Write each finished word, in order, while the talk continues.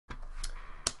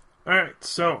Alright,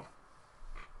 so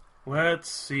let's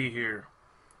see here.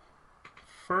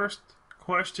 First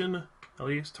question, at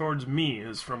least towards me,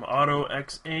 is from Auto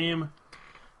X Aim.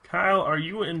 Kyle, are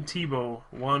you and Tebow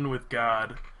one with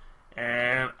God?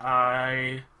 And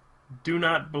I do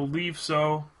not believe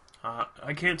so.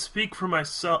 I can't speak for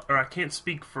myself, or I can't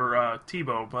speak for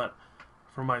Tebow, but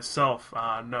for myself,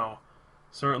 no.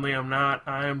 Certainly I'm not.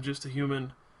 I am just a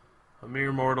human, a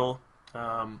mere mortal,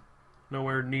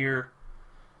 nowhere near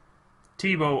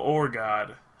Tebow or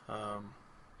God.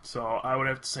 So I would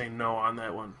have to say no on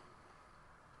that one.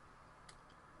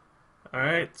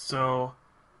 Alright, so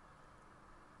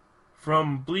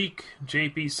from Bleak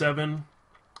JP7,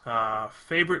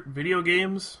 favorite video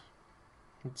games?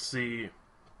 Let's see.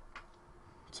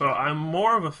 So I'm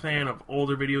more of a fan of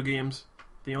older video games.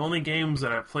 The only games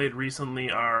that I've played recently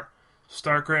are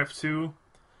StarCraft 2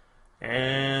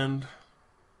 and,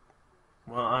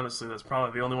 well, honestly, that's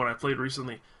probably the only one I played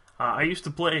recently. I used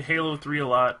to play Halo 3 a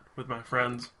lot with my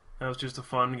friends. That was just a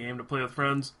fun game to play with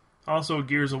friends. Also,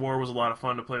 Gears of War was a lot of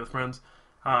fun to play with friends.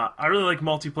 I really like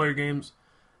multiplayer games.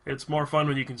 It's more fun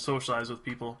when you can socialize with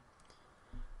people.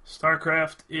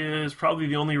 StarCraft is probably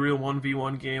the only real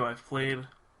 1v1 game I've played.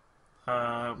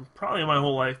 Probably in my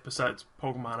whole life, besides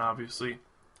Pokemon, obviously.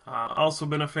 Also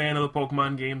been a fan of the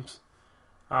Pokemon games.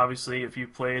 Obviously, if you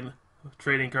played a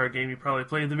trading card game, you probably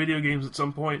played the video games at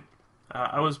some point.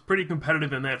 I was pretty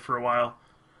competitive in that for a while,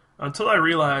 until I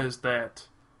realized that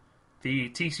the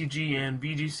TCG and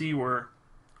VGC were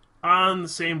on the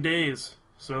same days,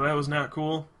 so that was not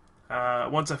cool.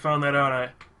 Once I found that out,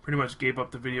 I pretty much gave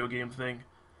up the video game thing.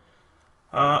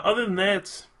 Other than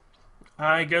that,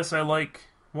 I guess I like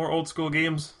more old school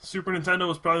games. Super Nintendo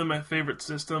was probably my favorite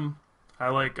system. I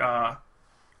like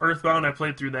Earthbound. I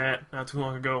played through that not too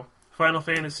long ago. Final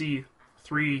Fantasy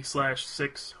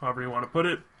 3/6, however you want to put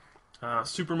it.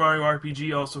 Super Mario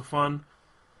RPG, also fun.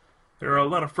 There are a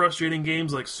lot of frustrating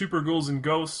games like Super Ghouls and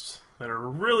Ghosts that are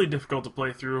really difficult to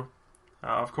play through.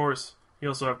 Of course, you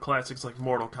also have classics like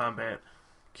Mortal Kombat.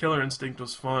 Killer Instinct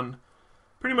was fun.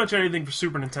 Pretty much anything for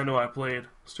Super Nintendo I played.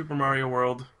 Super Mario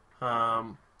World.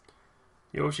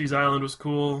 Yoshi's Island was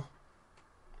cool.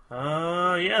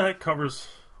 Yeah, that covers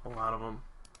a lot of them.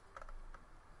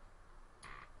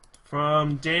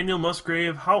 From Daniel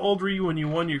Musgrave, how old were you when you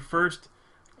won your first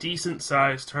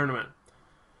decent-sized tournament?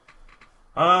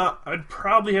 I'd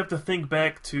probably have to think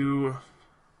back to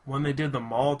when they did the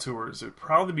mall tours. It'd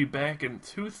probably be back in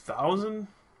 2000.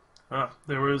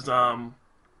 There was a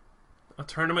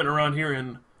tournament around here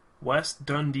in West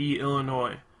Dundee,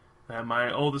 Illinois, that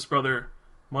my oldest brother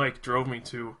Mike drove me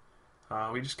to.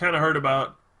 We just kind of heard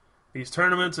about these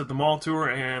tournaments at the mall tour,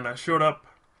 and I showed up,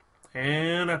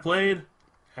 and I played,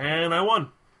 and I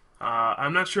won.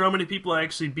 I'm not sure how many people I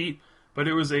actually beat, but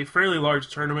it was a fairly large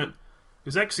tournament. It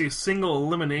was actually a single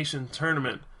elimination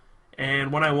tournament,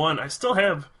 and when I won, I still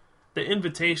have the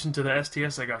invitation to the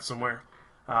STS I got somewhere,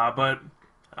 but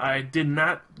I did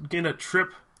not get a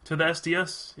trip to the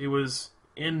STS. It was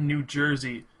in New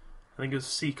Jersey. I think it was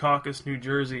Secaucus, New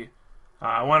Jersey.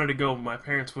 I wanted to go, but my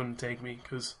parents wouldn't take me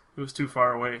because it was too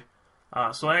far away.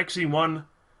 So I actually won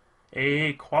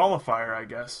a qualifier, I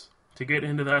guess, to get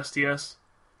into the STS.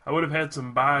 I would have had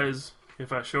some buys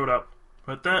if I showed up,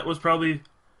 but that was probably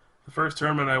the first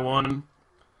tournament I won.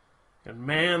 And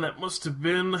man, that must have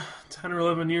been 10 or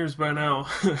 11 years by now.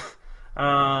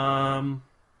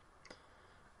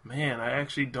 Man, I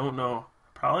actually don't know.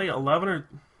 Probably 11 or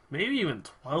maybe even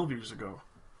 12 years ago.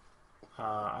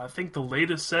 I think the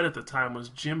latest set at the time was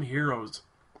Gym Heroes.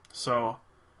 So,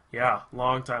 yeah,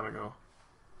 long time ago.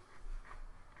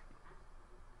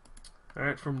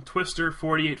 Alright, from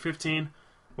Twister4815,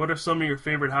 what are some of your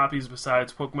favorite hobbies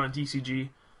besides Pokemon TCG?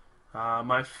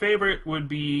 My favorite would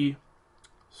be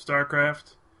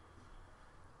StarCraft.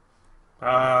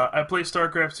 I play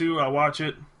StarCraft 2, I watch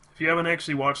it. If you haven't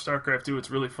actually watched StarCraft 2, it's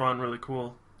really fun, really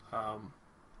cool.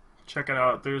 Check it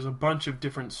out. There's a bunch of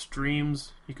different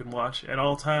streams you can watch at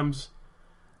all times,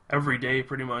 every day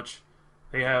pretty much.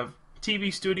 They have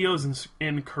TV studios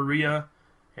in Korea,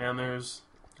 and I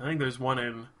think there's one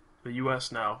in the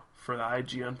US now for the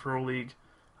IGN Pro League.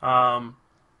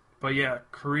 But yeah,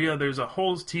 Korea, there's a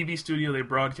whole TV studio they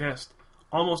broadcast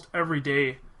almost every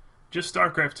day. Just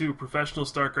StarCraft 2, professional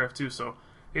StarCraft 2, so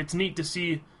it's neat to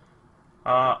see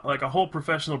like a whole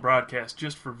professional broadcast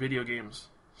just for video games.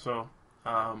 So,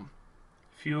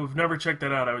 if you've never checked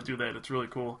that out, I would do that. It's really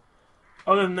cool.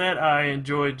 Other than that, I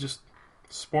enjoyed just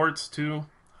sports too.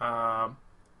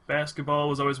 Basketball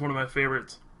was always one of my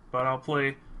favorites, but I'll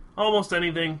play almost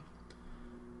anything.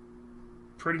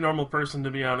 Pretty normal person,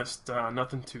 to be honest.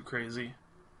 Nothing too crazy.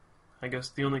 I guess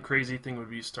the only crazy thing would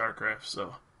be StarCraft,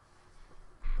 so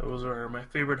Those are my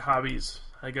favorite hobbies,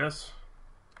 I guess.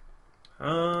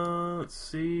 Let's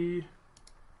see.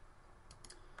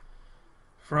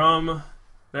 From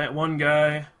that one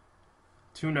guy,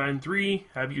 293,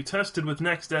 have you tested with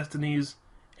Next Destinies?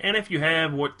 And if you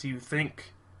have, what do you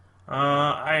think?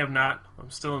 I have not. I'm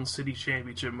still in City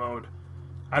Championship mode.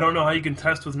 I don't know how you can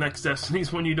test with Next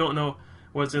Destinies when you don't know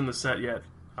what's in the set yet.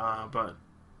 But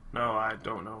no, I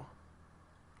don't know.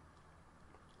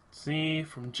 Let's see,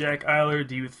 from Jack Eiler,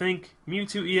 do you think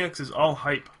Mewtwo EX is all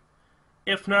hype?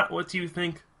 If not, what do you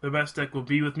think the best deck will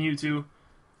be with Mewtwo?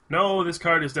 No, this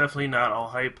card is definitely not all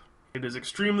hype. It is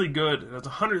extremely good. It has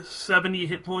 170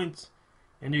 hit points,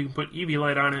 and you can put Eevee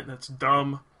Light on it. That's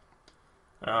dumb.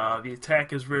 The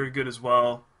attack is very good as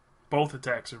well. Both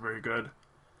attacks are very good.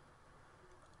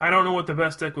 I don't know what the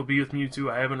best deck will be with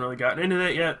Mewtwo. I haven't really gotten into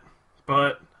that yet.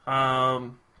 But, yeah,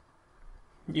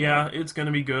 it's going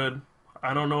to be good.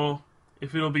 I don't know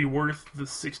if it'll be worth the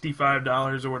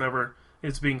 $65 or whatever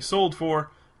it's being sold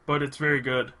for, but it's very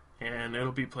good, and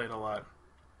it'll be played a lot.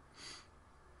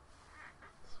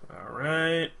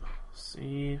 Alright, let's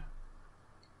see.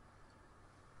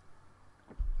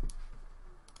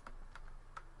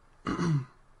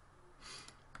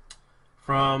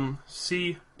 From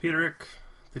C. Peterick,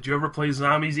 did you ever play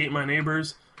Zombies Ate My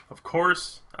Neighbors? Of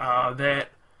course. That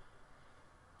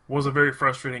was a very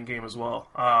frustrating game as well.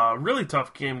 Really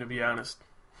tough game, to be honest.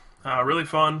 Really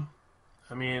fun.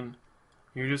 I mean,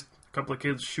 you're just a couple of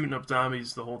kids shooting up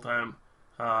zombies the whole time.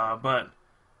 But,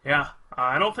 yeah,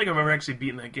 I don't think I've ever actually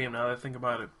beaten that game now that I think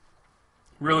about it.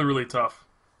 Really, really tough.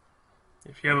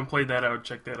 If you haven't played that, I would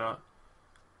check that out.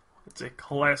 It's a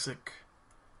classic.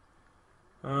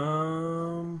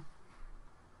 Let's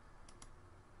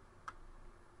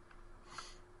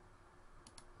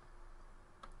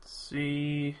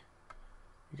see.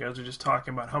 You guys are just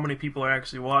talking about how many people are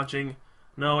actually watching.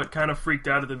 No, it kind of freaked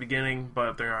out at the beginning,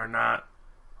 but there are not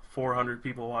 400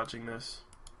 people watching this.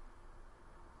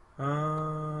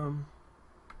 From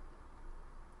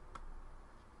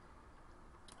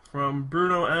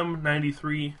Bruno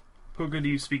M93, Pooka, do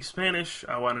you speak Spanish?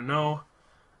 I want to know.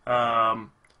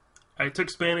 I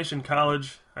took Spanish in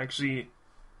college. I actually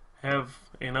have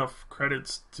enough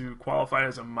credits to qualify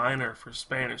as a minor for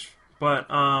Spanish. But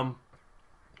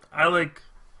I like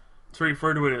to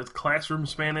refer to it as classroom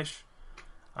Spanish.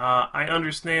 I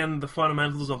understand the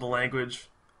fundamentals of the language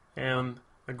and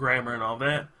the grammar and all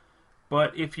that.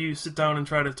 But if you sit down and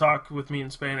try to talk with me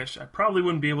in Spanish, I probably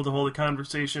wouldn't be able to hold a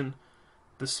conversation.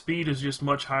 The speed is just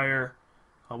much higher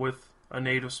with a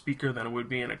native speaker than it would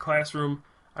be in a classroom.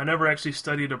 I never actually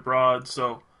studied abroad,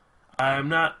 so I'm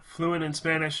not fluent in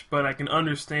Spanish, but I can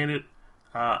understand it.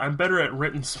 I'm better at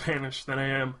written Spanish than I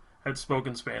am at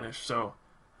spoken Spanish, so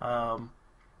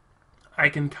I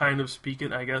can kind of speak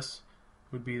it, I guess,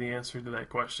 would be the answer to that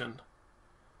question.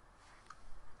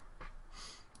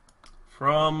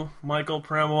 From Michael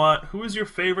Pramawat, who is your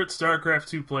favorite StarCraft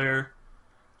 2 player?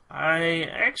 I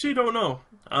actually don't know.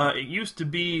 It used to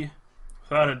be,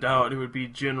 without a doubt, it would be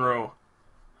Jinro.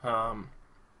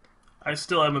 I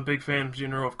still am a big fan of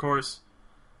Jinro, of course.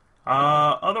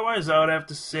 Otherwise, I would have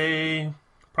to say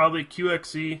probably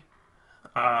QXE.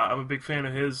 I'm a big fan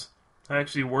of his. I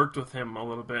actually worked with him a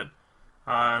little bit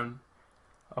on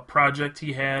a project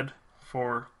he had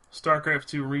for StarCraft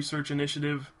 2 Research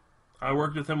Initiative. I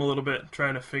worked with him a little bit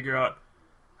trying to figure out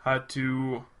how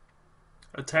to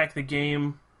attack the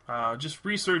game, just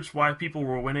research why people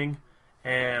were winning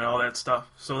and all that stuff.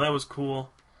 So that was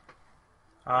cool.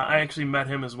 I actually met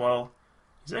him as well.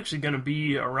 He's actually going to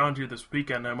be around here this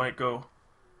weekend. I might go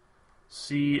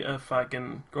see if I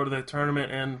can go to that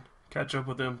tournament and catch up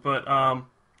with him. But,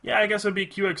 yeah, I guess it'd be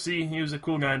QXE. He was a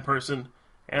cool guy in person,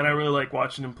 and I really like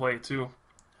watching him play, too.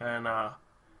 And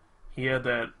he had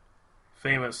that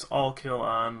famous all-kill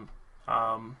on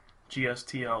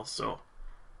GSTL, so,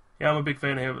 yeah, I'm a big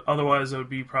fan of him. Otherwise, it would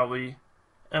be probably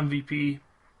MVP,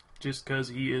 just because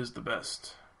he is the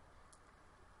best.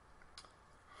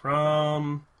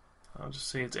 From, I'll just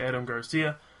say it's Adam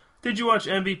Garcia. Did you watch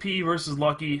MVP versus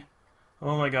Lucky?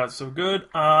 Oh my god, so good.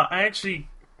 I actually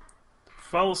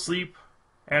fell asleep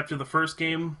after the first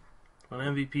game when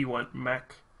MVP went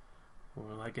mech,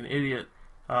 like an idiot.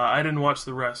 I didn't watch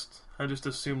the rest. I just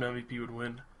assumed MVP would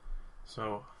win.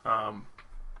 So, no.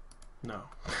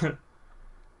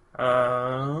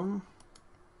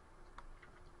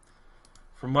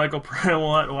 From Michael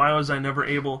Pramawat, why was I never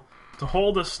able to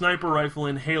hold a sniper rifle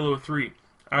in Halo 3?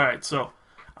 Alright, so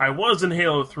I was in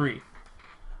Halo 3.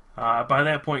 By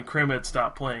that point, Krim had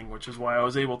stopped playing, which is why I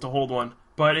was able to hold one.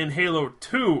 But in Halo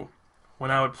 2,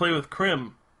 when I would play with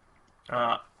Krim,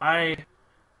 I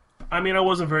I mean, I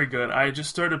wasn't very good. I just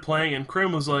started playing, and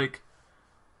Krim was like,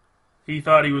 he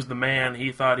thought he was the man.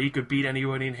 He thought he could beat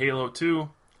anybody in Halo 2.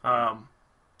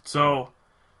 So,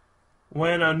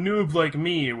 when a noob like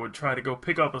me would try to go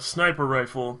pick up a sniper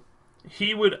rifle,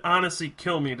 he would honestly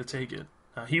kill me to take it.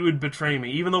 He would betray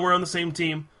me. Even though we're on the same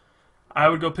team, I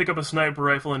would go pick up a sniper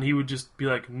rifle, and he would just be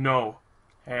like, no,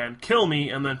 and kill me,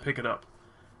 and then pick it up.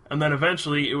 And then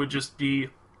eventually, it would just be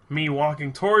me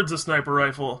walking towards the sniper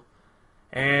rifle,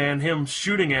 and him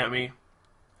shooting at me,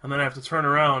 and then I have to turn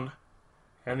around,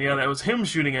 and yeah, that was him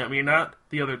shooting at me, not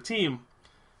the other team,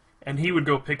 and he would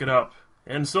go pick it up.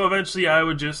 And so eventually I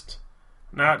would just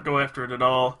not go after it at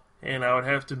all, and I would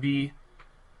have to be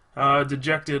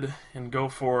dejected and go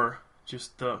for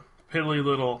just the piddly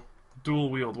little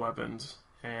dual-wield weapons.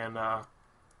 And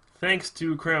thanks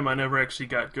to Krim, I never actually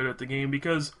got good at the game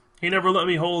because he never let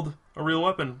me hold a real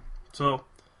weapon. So,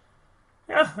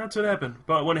 yeah, that's what happened.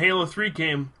 But when Halo 3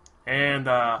 came and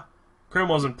Krim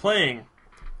wasn't playing,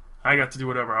 I got to do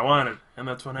whatever I wanted. And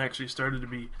that's when I actually started to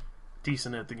be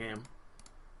decent at the game.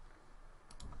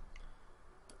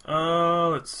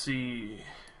 Let's see.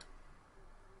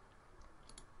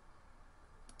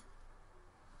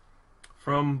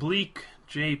 From Bleak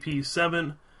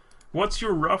JP7, what's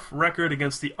your rough record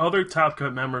against the other Top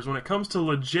Cut members when it comes to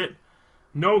legit,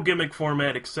 no gimmick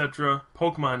format, etc.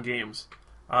 Pokemon games?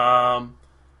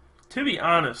 To be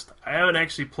honest, I haven't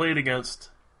actually played against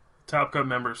Top Cut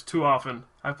members too often.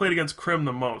 I've played against Krim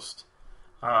the most.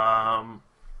 I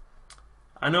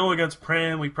know against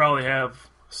Pran we probably have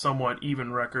somewhat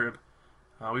even record.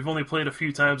 We've only played a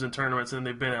few times in tournaments, and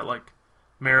they've been at like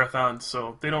marathons,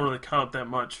 so they don't really count that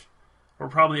much. We're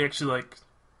probably actually like,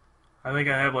 I think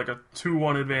I have like a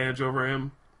 2-1 advantage over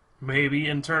him, maybe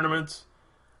in tournaments.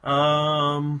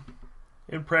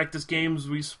 In practice games,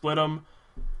 we split them.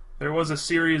 There was a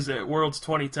series at Worlds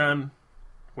 2010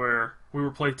 where we were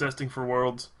playtesting for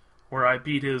Worlds, where I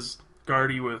beat his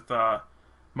Guardy with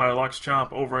my Lux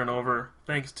Chomp over and over,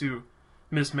 thanks to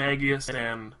Miss Magius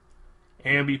and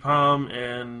Ambipom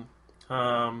and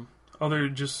other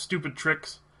just stupid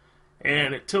tricks.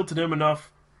 And it tilted him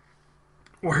enough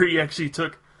where he actually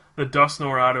took the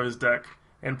Dusknoir out of his deck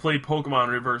and played Pokemon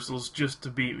reversals just to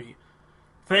beat me.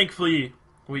 Thankfully,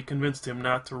 we convinced him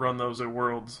not to run those at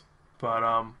Worlds, but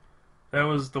that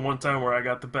was the one time where I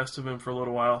got the best of him for a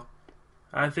little while.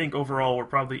 I think overall we're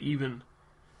probably even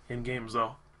in games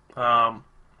though.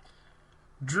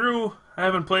 Drew, I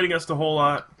haven't played against a whole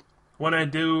lot. When I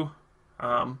do,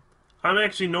 I'm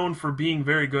actually known for being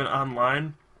very good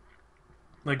online.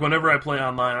 Like whenever I play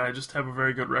online, I just have a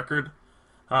very good record.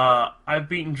 I've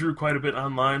beaten Drew quite a bit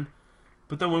online,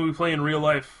 but then when we play in real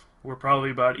life, we're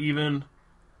probably about even.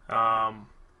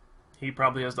 He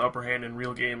probably has the upper hand in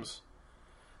real games.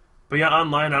 But yeah,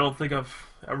 online, I don't think I've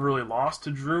ever really lost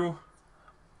to Drew.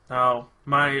 Now,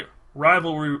 my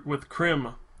rivalry with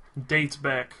Krim dates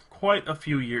back quite a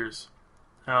few years.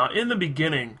 In the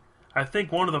beginning, I think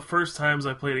one of the first times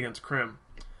I played against Krim,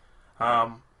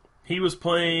 he was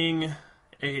playing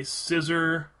a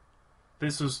Scissor.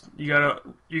 This was, you gotta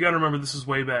remember, this is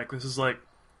way back. This is like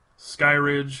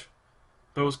Skyridge,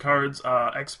 those cards,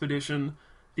 Expedition,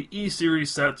 the E-Series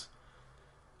sets.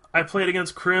 I played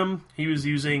against Krim. He was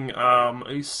using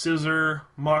a Scissor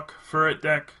Muck Ferret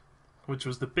deck, which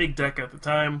was the big deck at the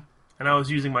time, and I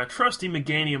was using my trusty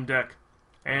Meganium deck.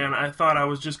 And I thought I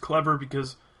was just clever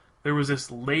because there was this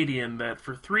Ladian that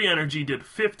for 3 energy did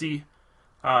 50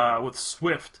 with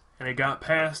Swift, and it got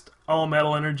past all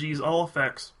metal energies, all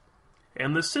effects.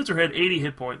 And this Scissor had 80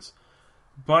 hit points,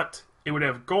 but it would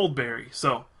have Goldberry,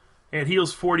 so it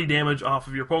heals 40 damage off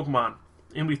of your Pokemon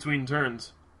in between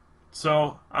turns.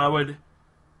 So I would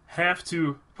have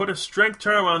to put a Strength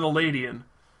Charm on the Ladian,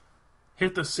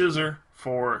 hit the Scissor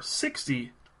for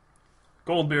 60,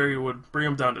 Goldberry would bring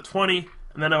him down to 20,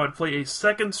 and then I would play a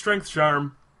second Strength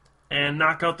Charm and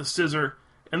knock out the Scissor.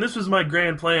 And this was my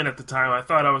grand plan at the time. I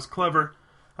thought I was clever.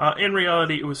 In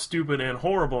reality, it was stupid and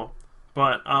horrible.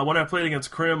 But when I played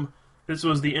against Krim, this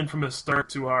was the infamous start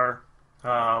to our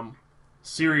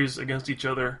series against each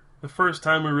other. The first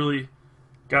time we really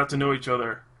got to know each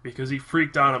other, because he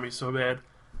freaked out on me so bad.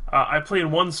 I played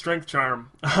one Strength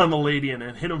Charm on the Ladian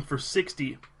and hit him for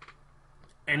 60.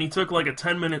 And he took like a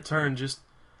 10-minute turn just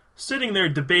sitting there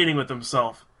debating with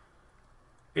himself.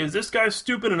 Is this guy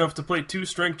stupid enough to play 2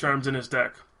 Strength Charms in his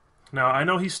deck? Now, I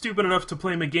know he's stupid enough to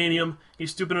play Meganium,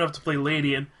 he's stupid enough to play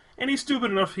Ladian, and he's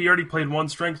stupid enough he already played 1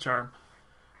 Strength Charm.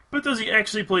 But does he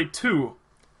actually play 2?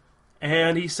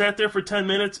 And he sat there for 10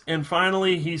 minutes, and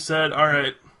finally he said,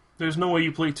 alright, there's no way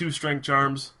you play 2 Strength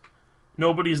Charms.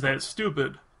 Nobody's that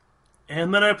stupid.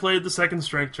 And then I played the second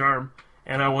Strength Charm,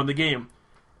 and I won the game.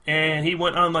 and he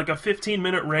went on like a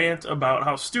 15-minute rant about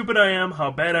how stupid I am,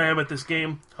 how bad I am at this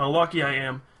game, how lucky I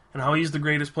am, and how he's the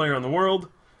greatest player in the world,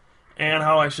 and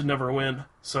how I should never win.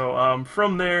 So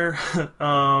from there,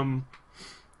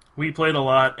 we played a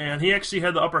lot, and he actually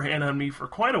had the upper hand on me for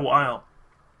quite a while.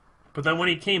 But then when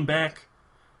he came back,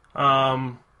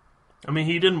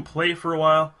 he didn't play for a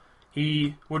while.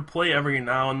 He would play every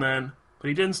now and then, but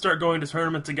he didn't start going to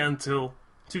tournaments again until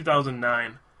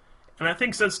 2009. And I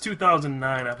think since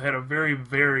 2009, I've had a very,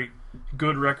 very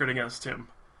good record against him.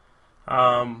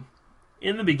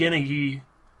 In the beginning, he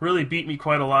really beat me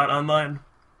quite a lot online.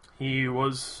 He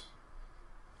just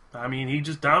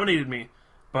dominated me.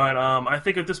 But I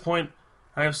think at this point,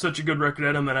 I have such a good record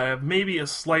at him that I have maybe a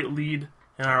slight lead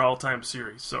in our all-time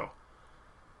series. So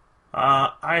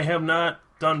I have not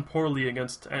done poorly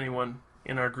against anyone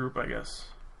in our group, I guess.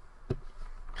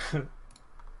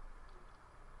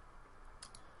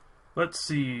 Let's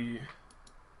see.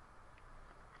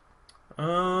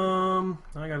 I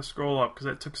gotta scroll up because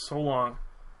that took so long.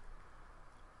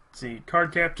 Let's see.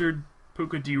 Card captured.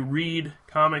 Pooka, do you read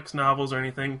comics, novels, or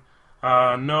anything?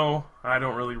 No, I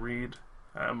don't really read.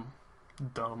 I'm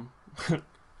dumb.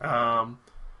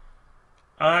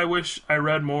 I wish I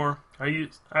read more.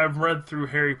 I've read through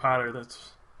Harry Potter.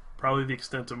 That's probably the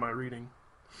extent of my reading.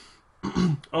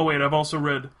 Oh wait, I've also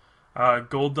read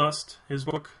Gold Dust, his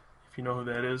book, if you know who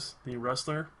that is, the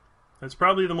wrestler. That's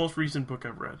probably the most recent book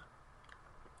I've read.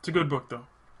 It's a good book though.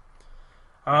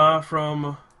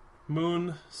 From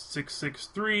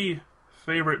Moon663,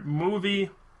 favorite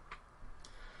movie.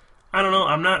 I don't know,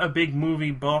 I'm not a big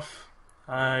movie buff.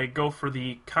 I go for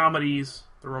the comedies,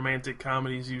 the romantic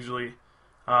comedies usually.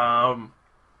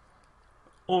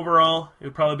 Overall, it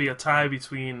would probably be a tie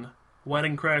between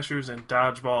Wedding Crashers and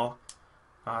Dodgeball.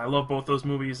 I love both those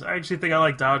movies. I actually think I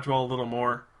like Dodgeball a little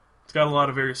more. It's got a lot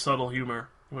of very subtle humor,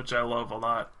 which I love a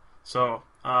lot. So,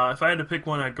 if I had to pick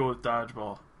one, I'd go with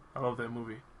Dodgeball. I love that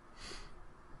movie.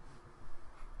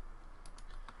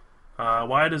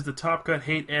 Why does the Top Cut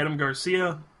hate Adam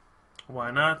Garcia? Why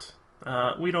not?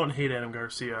 We don't hate Adam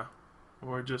Garcia.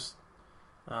 We're just,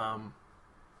 I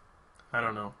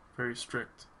don't know, very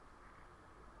strict.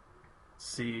 Let's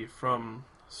see, from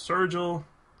Sergil,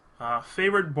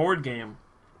 favorite board game.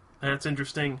 That's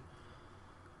interesting.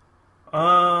 When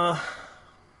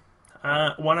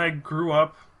I grew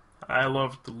up, I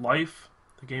loved Life,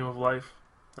 the game of Life.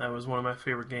 That was one of my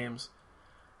favorite games.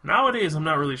 Nowadays, I'm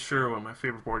not really sure what my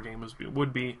favorite board game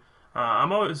would be.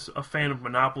 I'm always a fan of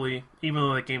Monopoly, even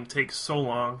though that game takes so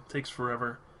long, takes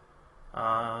forever.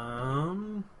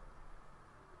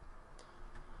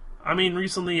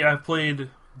 Recently I've played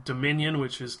Dominion,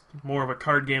 which is more of a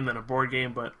card game than a board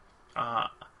game, but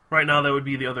right now that would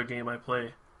be the other game I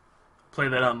play. Play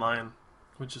that online,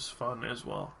 which is fun as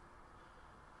well.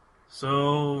 So,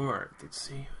 alright, let's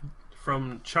see.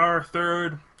 From Char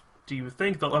Third, do you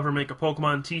think they'll ever make a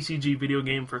Pokemon TCG video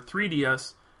game for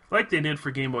 3DS like they did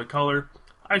for Game Boy Color?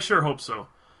 I sure hope so.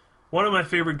 One of my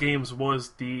favorite games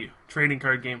was the trading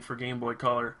card game for Game Boy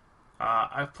Color.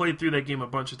 I've played through that game a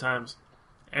bunch of times,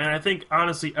 and I think,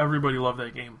 honestly, everybody loved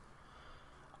that game.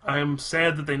 I'm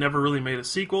sad that they never really made a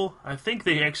sequel. I think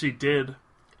they actually did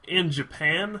in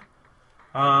Japan,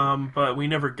 but we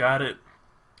never got it.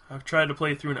 I've tried to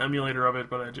play through an emulator of it,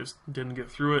 but I just didn't get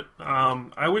through it.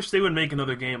 I wish they would make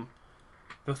another game.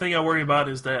 The thing I worry about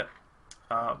is that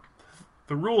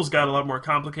the rules got a lot more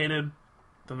complicated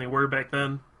than they were back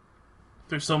then.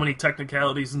 There's so many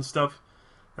technicalities and stuff.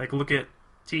 Like, look at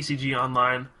TCG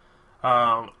Online.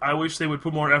 I wish they would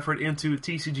put more effort into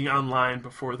TCG Online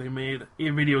before they made a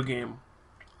video game.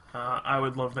 I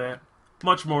would love that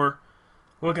much more.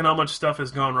 Look at how much stuff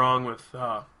has gone wrong with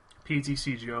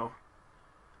PTCGO.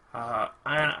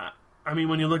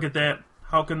 When you look at that,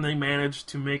 how can they manage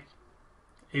to make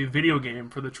a video game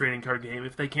for the trading card game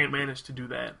if they can't manage to do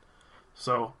that?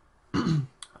 So,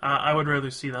 I would rather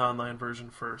see the online version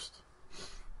first.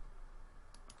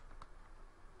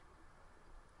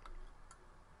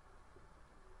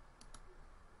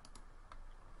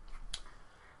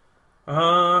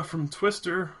 From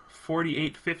Twister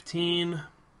 4815,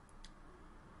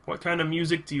 what kind of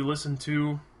music do you listen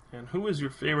to, and who is your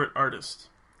favorite artist?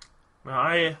 Now,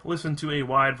 I listen to a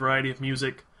wide variety of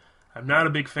music. I'm not a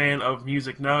big fan of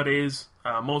music nowadays.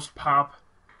 Most pop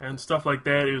and stuff like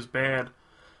that is bad.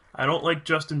 I don't like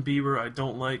Justin Bieber. I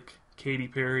don't like Katy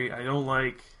Perry. I don't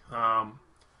like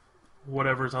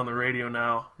whatever's on the radio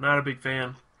now. Not a big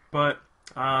fan. But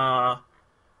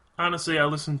honestly, I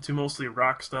listen to mostly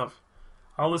rock stuff.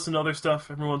 I'll listen to other stuff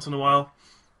every once in a while.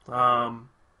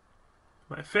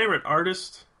 My favorite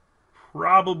artist,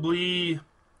 probably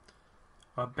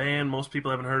a band most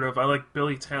people haven't heard of. I like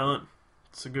Billy Talent.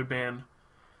 It's a good band.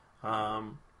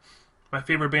 My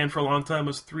favorite band for a long time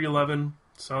was 311,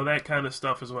 so that kind of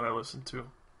stuff is what I listen to.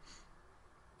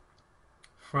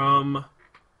 From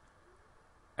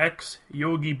X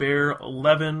Yogi Bear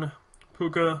 11,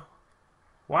 Pooka,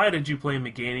 why did you play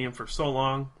Meganium for so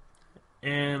long?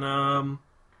 And I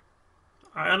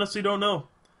honestly don't know.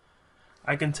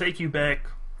 I can take you back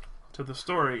to the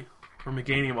story where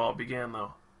Meganium all began,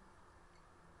 though.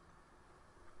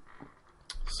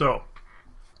 So,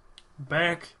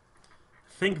 back,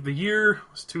 I think the year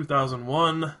was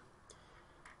 2001.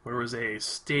 There was a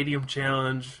stadium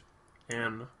challenge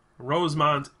in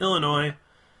Rosemont, Illinois,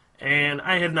 and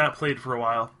I had not played for a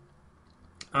while.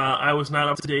 I was not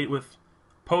up to date with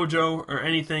Pojo or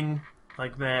anything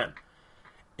like that,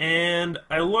 and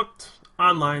I looked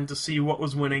online to see what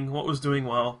was winning, what was doing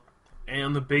well,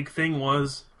 and the big thing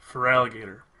was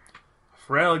Feraligatr.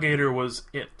 Feraligatr was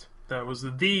it. That was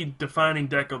the defining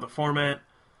deck of the format.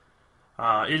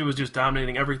 It was just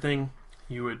dominating everything.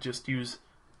 You would just use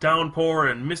Downpour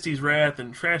and Misty's Wrath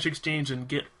and Trash Exchange and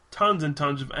get tons and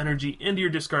tons of energy into your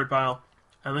discard pile,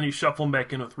 and then you shuffle them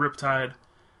back in with Riptide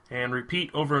and repeat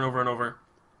over and over and over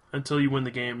until you win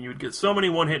the game. You would get so many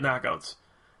one-hit knockouts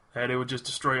that it would just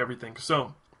destroy everything.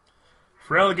 So,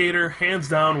 Feraligatr, hands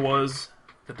down, was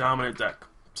the dominant deck.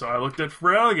 So I looked at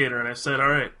Feraligatr and I said,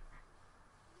 alright,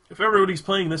 if everybody's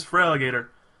playing this Feraligatr,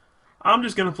 I'm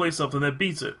just going to play something that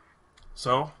beats it.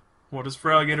 So, what is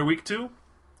Feraligatr weak to?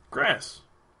 Grass.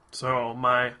 So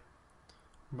I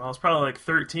was probably like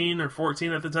 13 or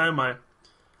 14 at the time, my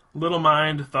little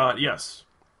mind thought, yes,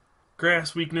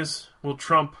 grass weakness will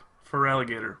trump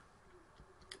Feraligatr.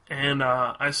 And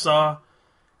I saw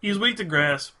he's weak to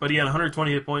grass, but he had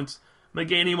 120 hit points.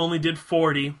 Meganium only did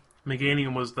 40.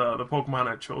 Meganium was the Pokemon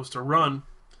I chose to run.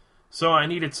 So I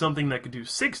needed something that could do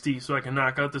 60 so I could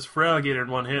knock out this Feraligatr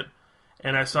in one hit.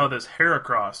 And I saw this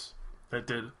Heracross that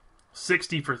did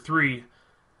 60 for 3.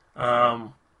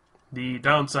 The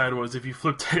downside was if you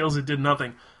flipped tails, it did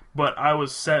nothing. But I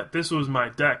was set. This was my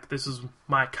deck. This is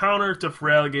my counter to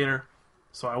Feraligatr.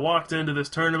 So I walked into this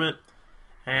tournament,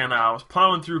 and I was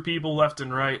plowing through people left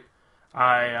and right.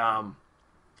 I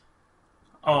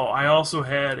also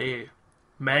had a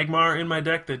Magmar in my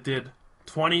deck that did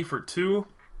 20 for 2.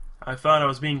 I thought I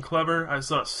was being clever. I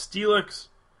saw Steelix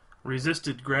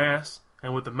resisted grass,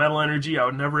 and with the metal energy, I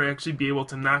would never actually be able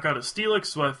to knock out a Steelix,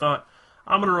 so I thought,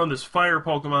 I'm going to run this fire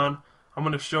Pokemon. I'm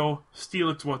going to show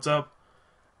Steelix what's up.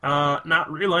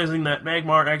 Not realizing that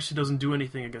Magmar actually doesn't do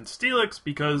anything against Steelix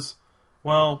because,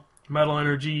 well, metal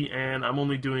energy, and I'm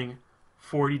only doing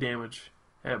 40 damage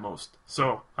at most.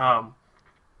 So,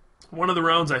 one of the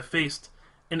rounds I faced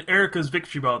an Erica's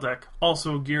Victory Ball deck,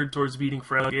 also geared towards beating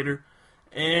Feraligatr,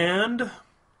 and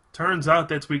turns out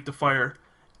that's weak to fire,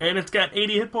 and it's got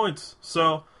 80 hit points.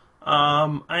 So,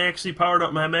 I actually powered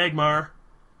up my Magmar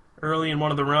early in one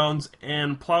of the rounds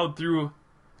and plowed through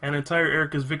an entire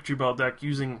Erica's Victory Bell deck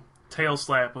using Tail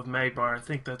Slap with Magmar. I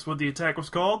think that's what the attack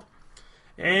was called.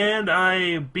 And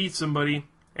I beat somebody,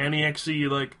 and he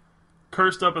actually,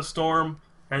 cursed up a storm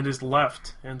and just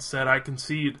left and said, I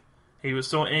concede. He was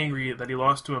so angry that he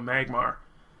lost to a Magmar.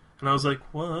 And I was like,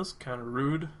 well, that's kind of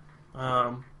rude.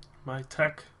 My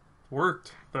tech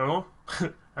worked, though.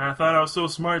 And I thought I was so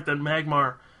smart that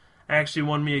Magmar actually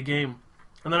won me a game.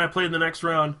 And then I played the next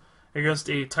round against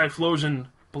a Typhlosion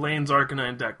Blaine's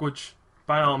Arcanine deck, which,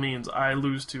 by all means, I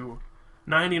lose to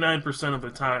 99% of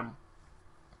the time.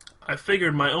 I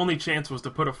figured my only chance was to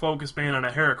put a Focus Band on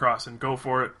a Heracross and go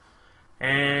for it.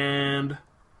 And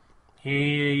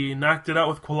he knocked it out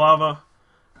with Quilava.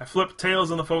 I flipped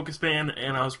tails on the Focus Band,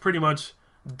 and I was pretty much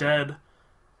dead.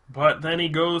 But then he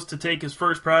goes to take his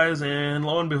first prize, and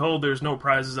lo and behold, there's no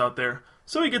prizes out there.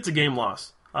 So he gets a game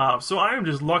loss. So I am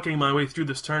just lucking my way through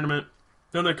this tournament.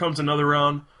 Then there comes another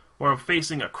round where I'm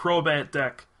facing a Crobat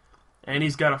deck, and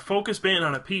he's got a Focus Band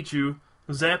on a Pichu,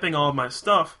 zapping all of my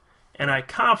stuff, and I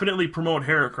confidently promote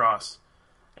Heracross,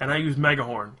 and I use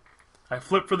Megahorn. I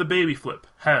flip for the baby flip,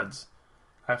 heads.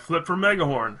 I flip for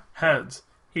Megahorn, heads.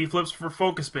 He flips for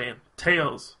Focus Band,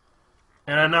 tails.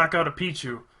 And I knock out a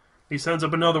Pichu. He sends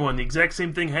up another one, the exact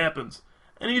same thing happens.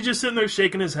 And he's just sitting there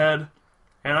shaking his head,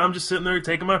 and I'm just sitting there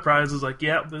taking my prizes like,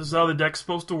 yeah, this is how the deck's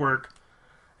supposed to work.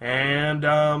 And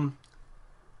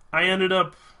I ended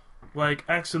up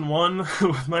X and 1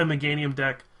 with my Meganium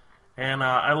deck. And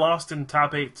I lost in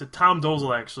top 8 to Tom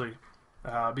Dozel, actually.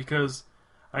 Because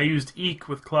I used Eek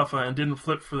with Cleffa and didn't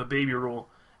flip for the baby rule.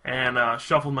 And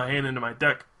shuffled my hand into my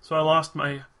deck. So I lost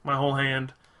my whole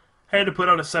hand. Had to put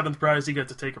out a 7th prize, he got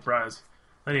to take a prize.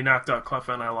 Then he knocked out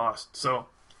Cleffa and I lost. So,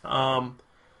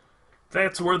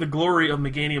 that's where the glory of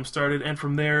Meganium started, and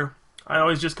from there, I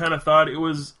always just kind of thought it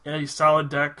was a solid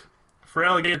deck.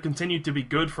 Feraligatr continued to be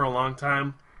good for a long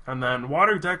time, and then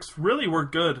water decks really were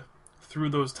good through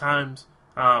those times.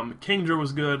 Kingdra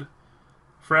was good.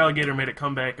 Feraligatr made a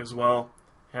comeback as well,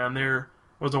 and there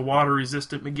was a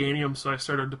water-resistant Meganium, so I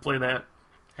started to play that,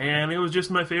 and it was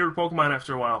just my favorite Pokemon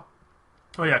after a while.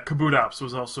 Oh yeah, Kabutops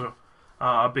was also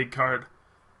a big card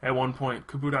at one point,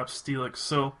 Kabutops Steelix.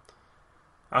 So,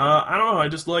 I don't know, I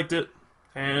just liked it,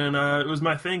 and it was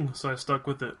my thing, so I stuck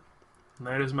with it. And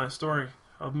that is my story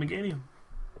of Meganium.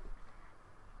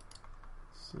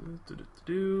 So,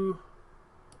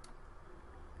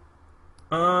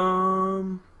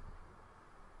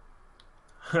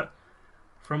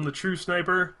 from the True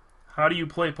Sniper, how do you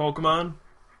play Pokemon?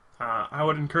 I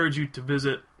would encourage you to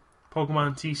visit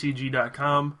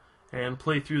PokemonTCG.com and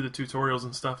play through the tutorials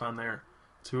and stuff on there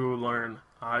to learn.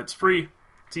 It's free,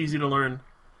 it's easy to learn,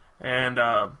 and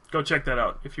go check that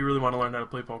out if you really want to learn how to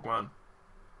play Pokemon.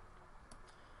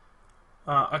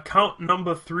 Account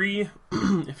number 3,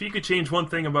 if you could change one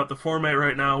thing about the format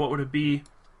right now, what would it be?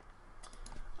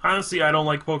 Honestly, I don't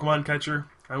like Pokemon Catcher.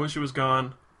 I wish it was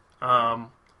gone.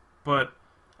 But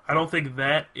I don't think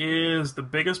that is the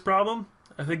biggest problem.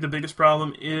 I think the biggest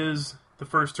problem is the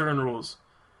first turn rules.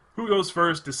 Who goes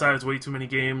first decides way too many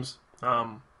games.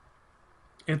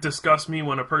 It disgusts me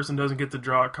when a person doesn't get to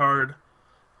draw a card.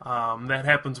 That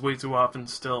happens way too often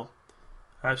still.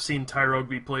 I've seen Tyrogue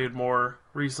be played more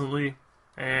recently,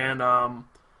 and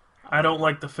I don't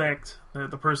like the fact that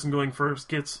the person going first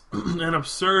gets an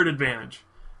absurd advantage.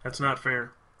 That's not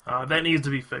fair. That needs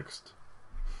to be fixed.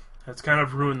 That's kind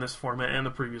of ruined this format and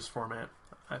the previous format,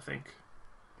 I think.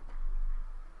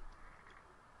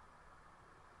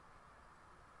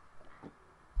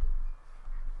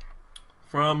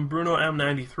 From Bruno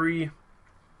M93,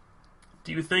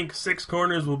 do you think 6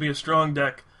 Corners will be a strong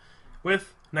deck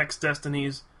with Next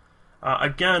Destinies?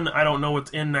 Again, I don't know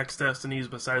what's in Next Destinies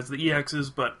besides the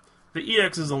EXs, but the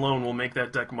EXs alone will make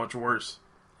that deck much worse.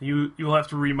 You'll have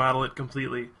to remodel it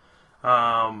completely.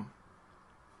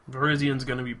 Virizion's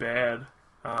going to be bad.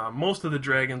 Most of the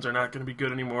dragons are not going to be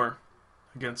good anymore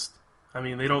against... I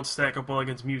mean, they don't stack up well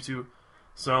against Mewtwo.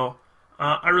 So,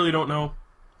 I really don't know.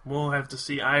 We'll have to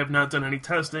see. I have not done any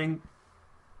testing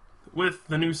with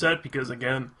the new set because,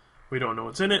 again, we don't know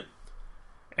what's in it.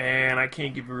 And I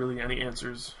can't give you really any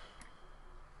answers.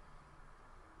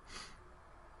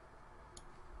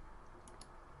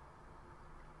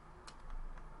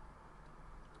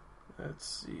 Let's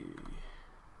see...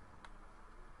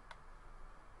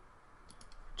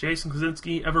 Jason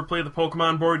Kaczynski, ever play the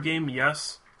Pokemon board game?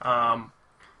 Yes. If I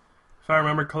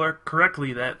remember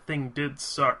correctly, that thing did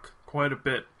suck quite a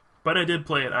bit. But I did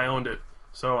play it. I owned it.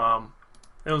 So,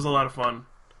 it was a lot of fun.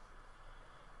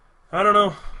 I don't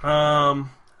know. I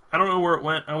don't know where it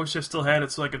went. I wish I still had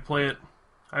it so I could play it.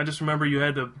 I just remember you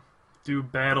had to do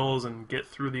battles and get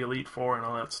through the Elite Four and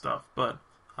all that stuff. But,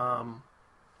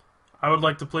 I would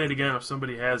like to play it again if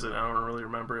somebody has it. I don't really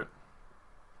remember it.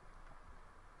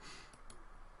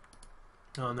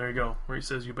 Oh, and there you go, where he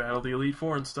says you battle the Elite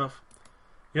Four and stuff.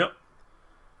 Yep.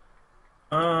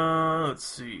 Let's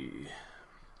see.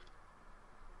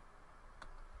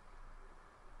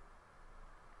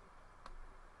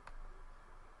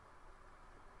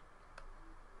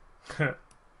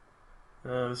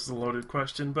 This is a loaded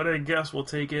question, but I guess we'll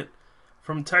take it.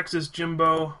 From Texas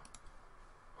Jimbo,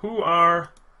 who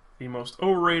are the most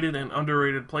overrated and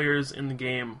underrated players in the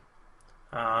game?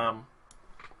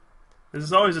 This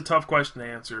is always a tough question to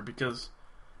answer because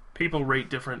people rate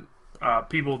different.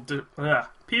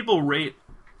 People rate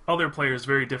other players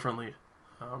very differently.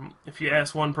 If you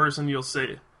ask one person,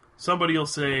 somebody will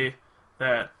say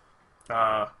that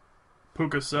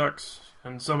Pooka sucks,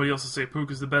 and somebody else will say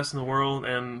Pooka's the best in the world,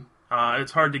 and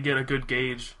it's hard to get a good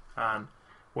gauge on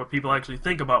what people actually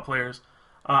think about players.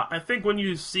 I think when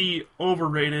you see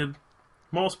overrated,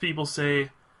 most people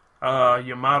say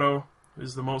Yamato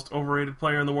is the most overrated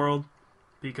player in the world.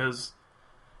 Because,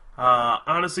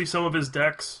 honestly, some of his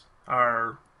decks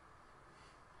are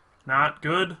not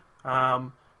good.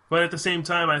 But at the same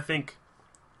time, I think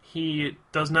he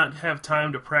does not have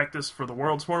time to practice for the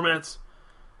Worlds formats.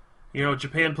 You know,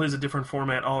 Japan plays a different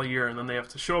format all year, and then they have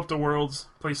to show up to Worlds,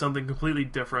 play something completely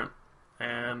different.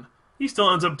 And he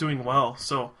still ends up doing well.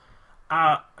 So,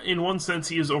 in one sense,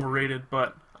 he is overrated,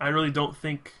 but I really don't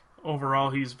think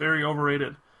overall he's very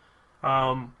overrated.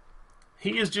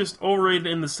 He is just overrated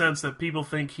in the sense that people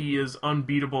think he is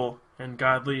unbeatable and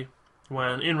godly,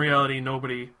 when in reality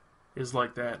nobody is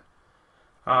like that.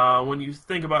 When you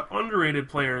think about underrated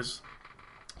players,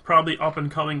 probably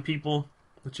up-and-coming people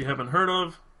that you haven't heard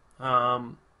of,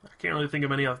 I can't really think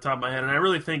of any off the top of my head, and I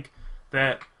really think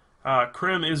that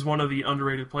Krim is one of the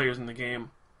underrated players in the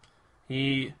game.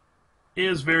 He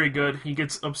is very good. He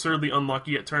gets absurdly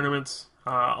unlucky at tournaments.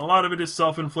 A lot of it is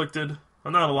self-inflicted.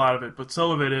 Well, not a lot of it, but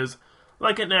some of it is,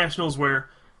 like at Nationals, where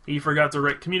he forgot to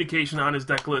write communication on his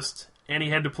deck list, and he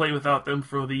had to play without them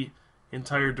for the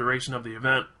entire duration of the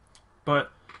event.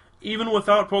 But even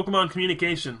without Pokemon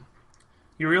communication,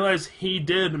 you realize he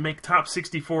did make top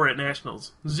 64 at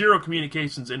Nationals. 0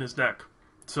 communications in his deck.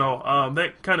 So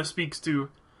that kind of speaks to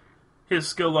his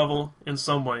skill level in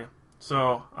some way.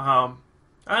 So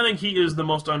I think he is the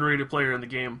most underrated player in the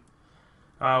game.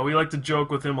 We like to joke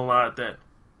with him a lot that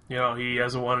he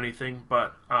hasn't won anything,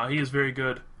 but he is very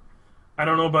good. I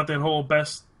don't know about that whole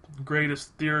best,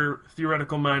 greatest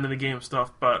theoretical mind in the game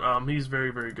stuff, but he's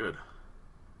very, very good.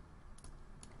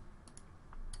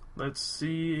 Let's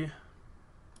see.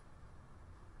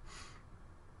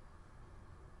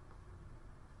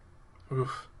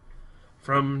 Oof.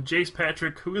 From Jace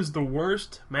Patrick, who is the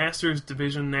worst Masters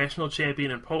Division National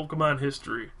Champion in Pokemon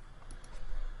history?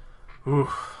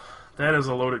 Oof. That is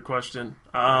a loaded question.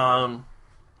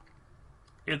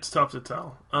 It's tough to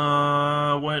tell.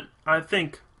 I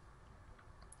think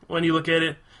when you look at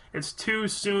it, it's too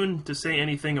soon to say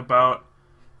anything about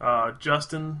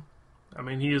Justin. I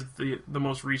mean, he is the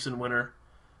most recent winner.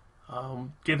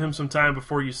 Give him some time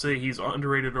before you say he's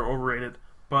underrated or overrated.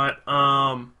 But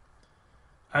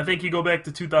I think you go back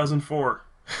to 2004,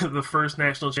 the first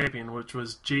national champion, which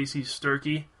was J.C.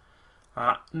 Sturkey.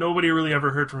 Nobody really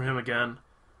ever heard from him again.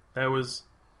 That was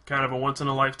kind of a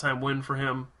once-in-a-lifetime win for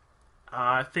him.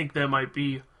 I think that might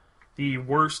be the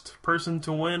worst person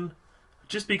to win,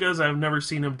 just because I've never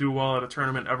seen him do well at a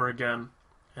tournament ever again,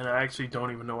 and I actually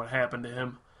don't even know what happened to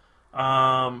him.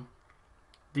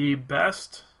 The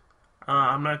best,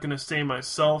 I'm not going to say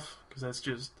myself, because that's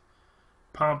just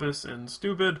pompous and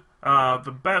stupid.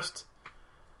 The best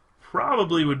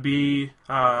probably would be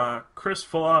Chris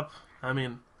Fulop. I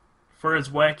mean, for as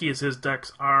wacky as his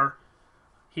decks are,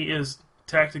 he is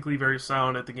tactically very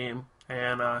sound at the game,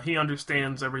 and he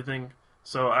understands everything,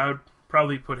 so I would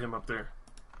probably put him up there.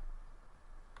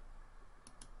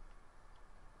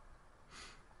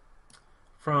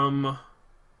 From, I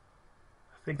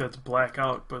think that's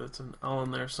Blackout, but it's an L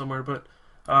in there somewhere, but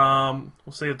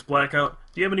we'll say it's Blackout.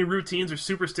 Do you have any routines or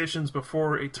superstitions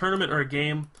before a tournament or a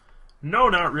game? No,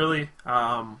 not really.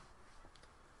 I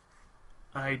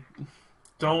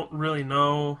don't really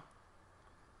know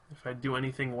if I do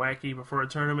anything wacky before a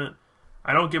tournament.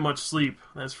 I don't get much sleep,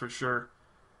 that's for sure.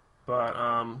 But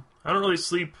I don't really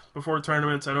sleep before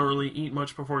tournaments. I don't really eat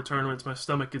much before tournaments. My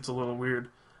stomach gets a little weird.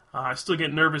 I still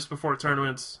get nervous before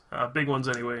tournaments, big ones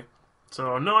anyway.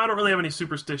 So no, I don't really have any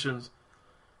superstitions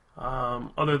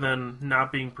other than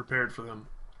not being prepared for them.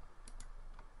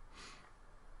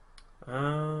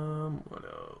 What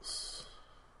else?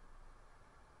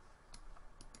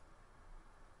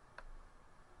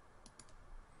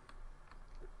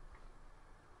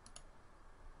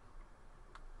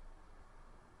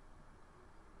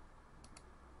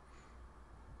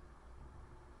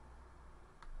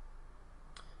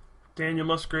 Daniel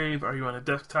Musgrave, are you on a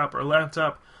desktop or a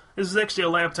laptop? This is actually a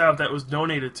laptop that was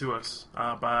donated to us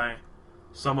by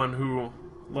someone who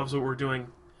loves what we're doing,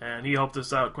 and he helped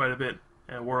us out quite a bit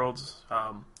at Worlds.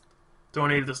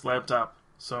 Donated this laptop,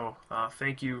 so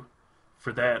thank you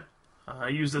for that. I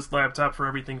use this laptop for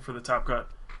everything for the Top Cut,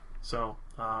 so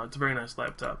it's a very nice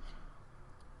laptop.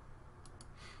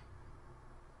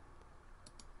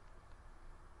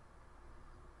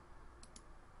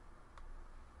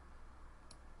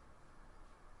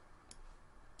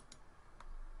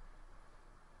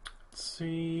 Let's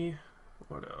see,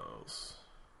 what else?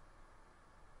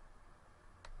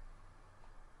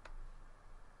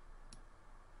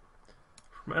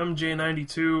 From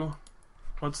MJ92,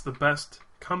 what's the best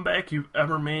comeback you've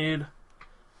ever made?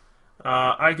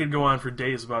 I could go on for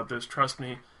days about this, trust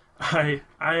me. I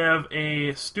have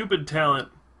a stupid talent,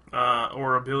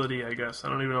 or ability, I guess. I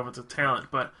don't even know if it's a talent,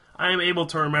 but I am able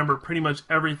to remember pretty much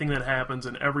everything that happens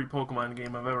in every Pokemon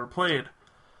game I've ever played.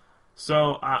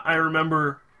 So I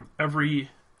remember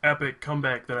every epic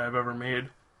comeback that I've ever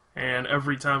made, and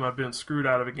every time I've been screwed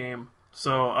out of a game.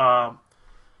 So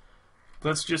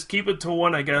let's just keep it to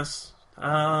one, I guess.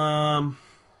 I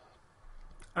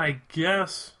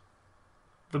guess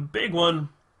the big one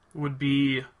would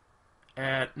be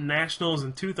at Nationals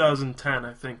in 2010,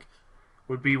 I think,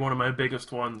 would be one of my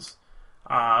biggest ones.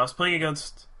 I was playing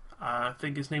against, I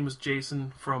think his name was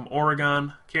Jason from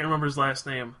Oregon. Can't remember his last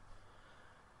name.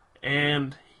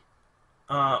 And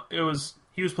he was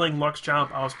playing Lux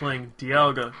Chomp, I was playing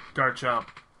Dialga Garchomp.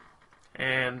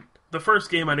 And the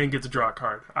first game I didn't get to draw a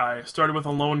card. I started with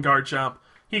a lone Garchomp.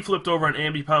 He flipped over an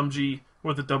Ambipom G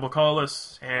with a double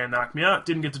colorless and knocked me out.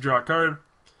 Didn't get to draw a card.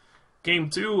 Game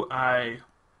 2, I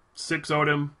 6-0'd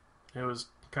him. It was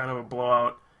kind of a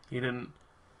blowout. He didn't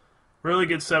really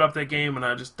get set up that game, and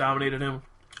I just dominated him.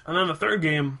 And then the third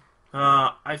game,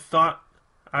 I thought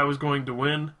I was going to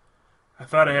win. I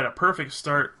thought I had a perfect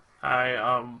start.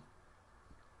 I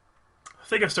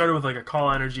think I started with like a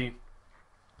Call Energy.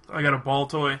 I got a Ball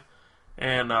Toy,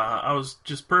 and I was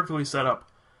just perfectly set up.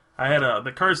 I had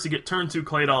the cards to get turn 2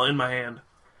 Claydol in my hand,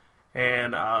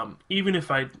 and even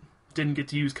if I didn't get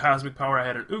to use Cosmic Power, I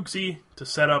had an Uxie to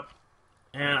set up,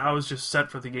 and I was just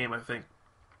set for the game, I think.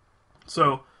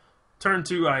 So, turn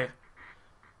 2, I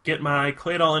get my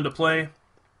Claydol into play.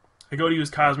 I go to use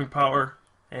Cosmic Power,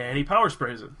 and he Power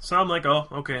Sprays it. So I'm like, oh,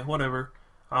 okay, whatever.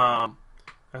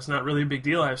 That's not really a big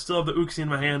deal. I still have the Uxie in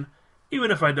my hand. Even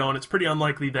if I don't, it's pretty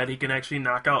unlikely that he can actually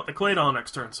knock out the Claydol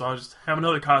next turn. So I'll just have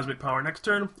another Cosmic Power next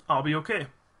turn. I'll be okay.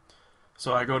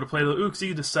 So I go to play the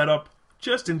Uxie to set up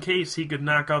just in case he could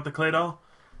knock out the Claydol.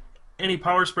 And he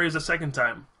Power Sprays a second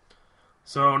time.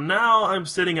 So now I'm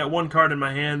sitting at one card in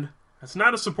my hand. That's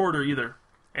not a supporter either.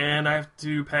 And I have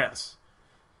to pass.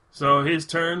 So his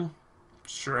turn,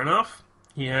 sure enough,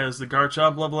 he has the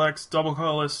Garchomp level X, double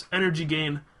colorless, energy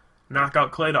gain,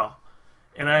 knockout Claydol.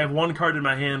 And I have one card in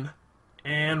my hand.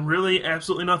 And really,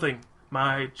 absolutely nothing.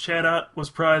 My Chatot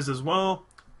was prized as well.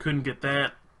 Couldn't get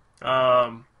that.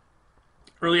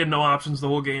 Really had no options the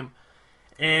whole game.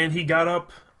 And he got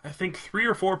up, I think, 3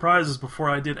 or 4 prizes before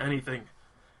I did anything.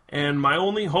 And my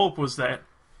only hope was that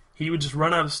he would just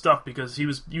run out of stuff because he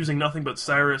was using nothing but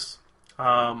Cyrus.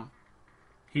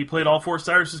 He played all 4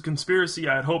 Cyrus's Conspiracy.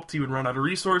 I had hoped he would run out of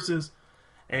resources.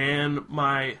 And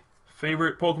my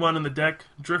favorite Pokemon in the deck,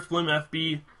 Drifblim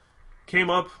FB,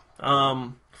 came up.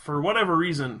 For whatever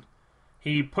reason,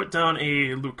 he put down a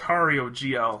Lucario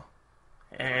GL,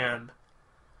 and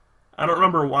I don't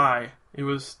remember why. It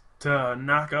was to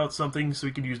knock out something so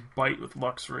he could use Bite with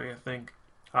Luxray, I think.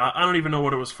 I don't even know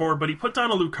what it was for, but he put down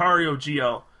a Lucario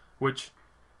GL, which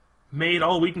made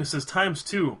all weaknesses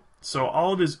 ×2. So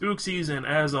all of his Uxies and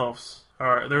Azelfs,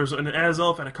 there was an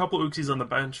Azelf and a couple Uxies on the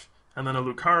bench, and then a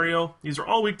Lucario. These are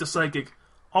all weak to Psychic.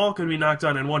 All could be knocked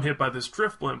out in one hit by this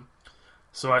Drifblim.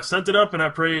 So I sent it up and I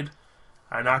prayed.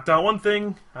 I knocked out one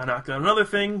thing, I knocked out another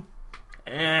thing,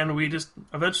 and we just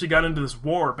eventually got into this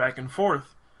war back and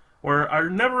forth, where I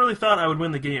never really thought I would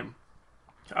win the game.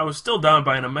 I was still down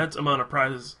by an immense amount of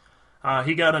prizes.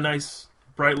 He got a nice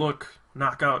Bright Look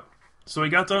knockout, so he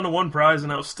got down to 1 prize,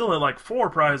 and I was still at like 4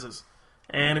 prizes.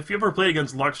 And if you ever play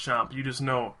against Luxchomp, you just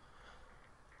know.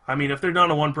 I mean, if they're down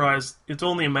to 1 prize, it's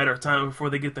only a matter of time before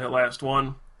they get that last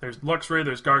one. There's Luxray,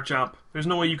 there's Garchomp. There's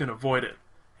no way you can avoid it.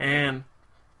 And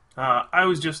I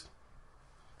was just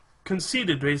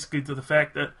conceded, basically, to the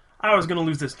fact that I was going to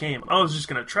lose this game. I was just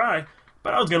going to try,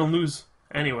 but I was going to lose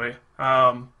anyway.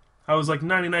 I was like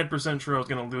 99% sure I was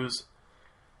going to lose.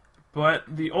 But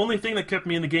the only thing that kept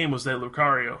me in the game was that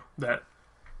Lucario. That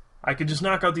I could just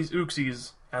knock out these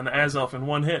Uxies and the Azelf in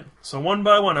one hit. So one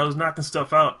by one, I was knocking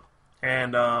stuff out.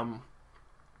 And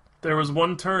there was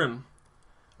one turn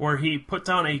where he put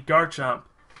down a Garchomp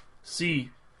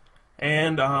C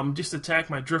and just attacked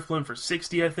my Drifblim for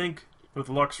 60, I think, with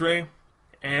Luxray.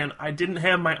 And I didn't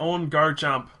have my own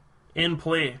Garchomp in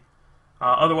play.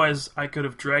 Otherwise, I could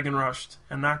have Dragon Rushed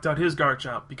and knocked out his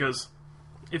Garchomp, because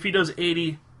if he does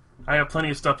 80, I have plenty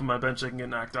of stuff on my bench that can get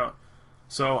knocked out.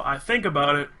 So I think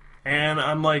about it, and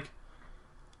I'm like,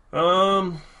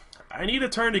 I need a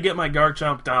turn to get my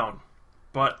Garchomp down.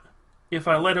 But if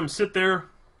I let him sit there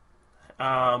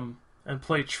and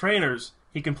play trainers,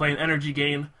 he can play an energy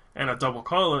gain and a double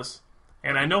colorless.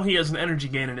 And I know he has an energy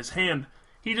gain in his hand.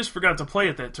 He just forgot to play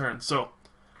it that turn. So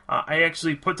I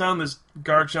actually put down this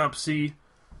Garchomp C.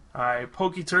 I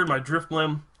Poke-turned my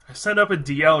Drifblim. I set up a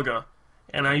Dialga.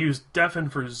 And I used Deafen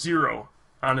for 0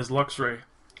 on his Luxray.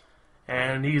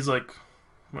 And he's like,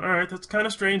 alright, that's kind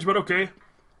of strange, but okay.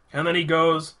 And then he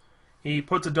goes, he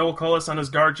puts a double colorless on his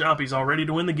Garchomp. He's all ready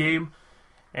to win the game.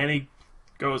 And he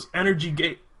goes, Energy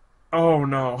Gain. Oh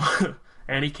no.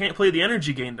 And he can't play the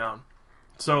Energy Gain down.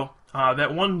 So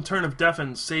that one turn of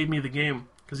Deafen saved me the game,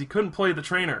 because he couldn't play the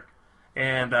trainer.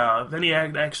 And then he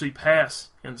had to actually pass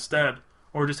instead,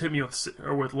 or just hit me with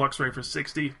Luxray for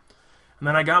 60. And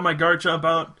then I got my Garchomp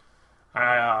out.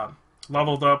 I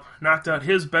leveled up, knocked out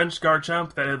his bench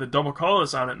Garchomp that had the double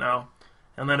colorless on it now.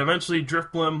 And then eventually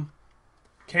Drifblim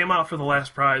came out for the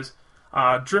last prize.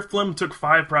 Drifblim took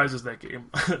 5 prizes that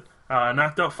game.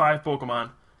 Knocked out 5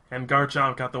 Pokemon, and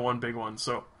Garchomp got the one big one.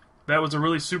 So that was a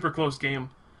really super close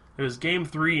game. It was game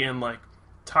 3 in like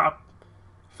top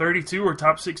 32 or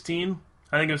top 16.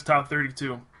 I think it was top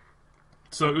 32.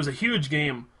 So it was a huge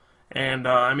game, and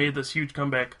I made this huge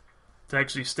comeback to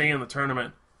actually stay in the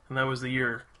tournament, and that was the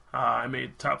year I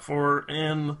made top 4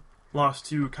 and lost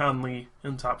to Conley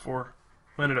in top 4.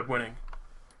 Who ended up winning.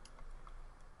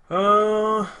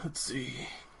 Let's see.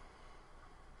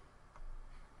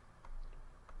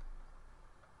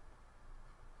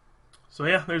 So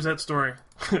yeah, there's that story.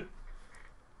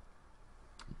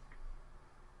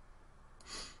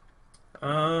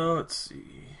 Let's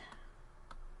see.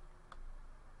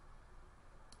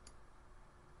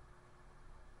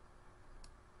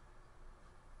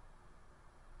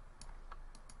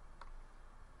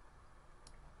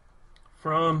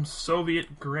 From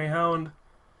Soviet Greyhound,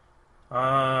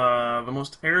 the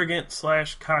most arrogant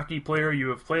 / cocky player you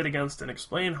have played against, and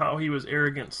explain how he was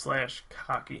arrogant /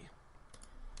 cocky.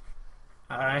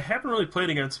 I haven't really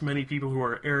played against many people who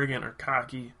are arrogant or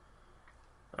cocky.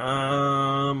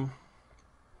 I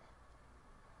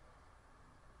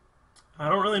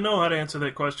don't really know how to answer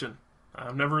that question.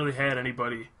 I've never really had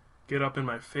anybody get up in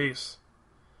my face,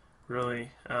 really.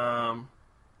 I've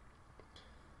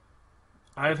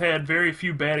had very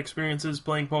few bad experiences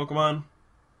playing Pokemon.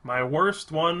 My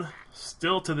worst one,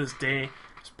 still to this day,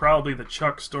 is probably the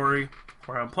Chuck story,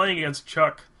 where I'm playing against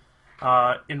Chuck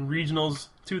in Regionals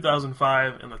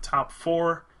 2005 in the top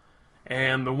 4,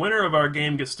 and the winner of our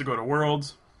game gets to go to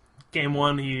Worlds. Game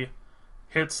 1, he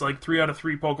hits like 3 out of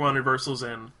 3 Pokemon reversals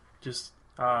and just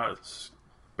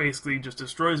basically just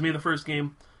destroys me the first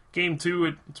game. Game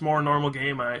 2, it's more a normal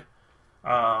game. I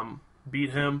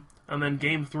beat him. And then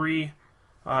Game 3,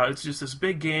 it's just this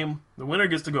big game. The winner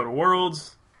gets to go to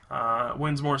Worlds,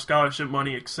 wins more scholarship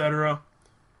money, etc.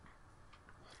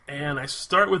 And I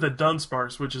start with a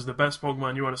Dunsparce, which is the best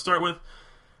Pokemon you want to start with.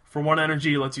 For 1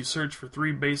 energy, it lets you search for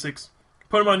 3 basics,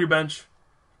 put them on your bench,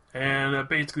 and that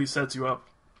basically sets you up.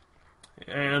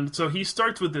 And so he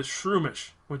starts with this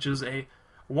Shroomish, which is a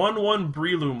 1/1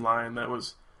 Breloom line that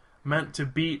was meant to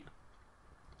beat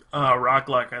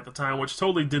Rocklock at the time, which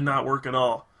totally did not work at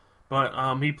all.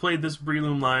 But he played this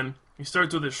Breloom line. He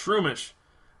starts with this Shroomish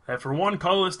that for 1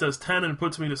 colorless does 10 and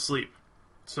puts me to sleep.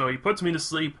 So he puts me to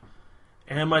sleep,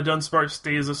 and my Dunsparce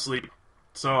stays asleep.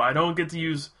 So I don't get to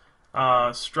use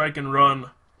Strike and Run,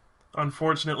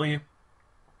 unfortunately.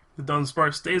 The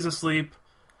Dunsparce stays asleep.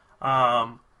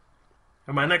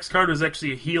 And my next card was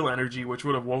actually a Heal Energy, which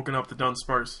would have woken up the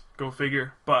Dunsparce. Go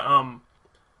figure. But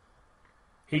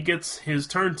he gets his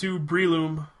turn 2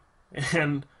 Breloom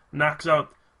and knocks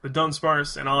out the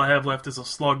Dunsparce, and all I have left is a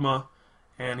Slugma,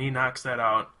 and he knocks that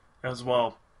out as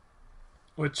well.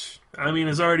 Which, I mean,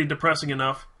 is already depressing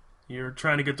enough. You're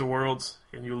trying to get to Worlds,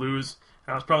 and you lose.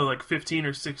 I was probably like 15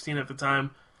 or 16 at the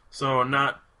time, so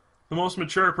not the most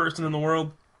mature person in the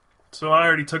world. So I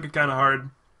already took it kind of hard.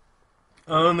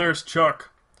 And then there's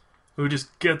Chuck, who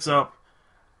just gets up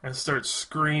and starts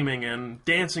screaming and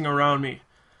dancing around me.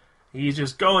 He's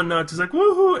just going nuts. He's like,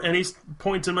 woohoo! And he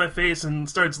points in my face and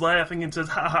starts laughing and says,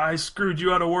 haha, I screwed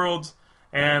you out of Worlds.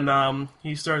 And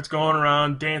he starts going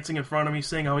around dancing in front of me,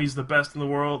 saying how he's the best in the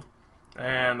world.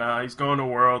 And he's going to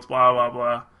Worlds, blah, blah,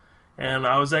 blah. And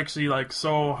I was actually like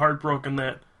so heartbroken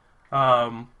that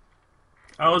I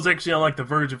was actually on like the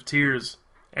verge of tears.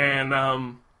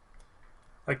 And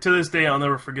like to this day, I'll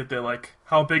never forget that. Like,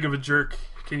 how big of a jerk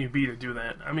can you be to do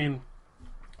that? I mean,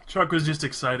 Chuck was just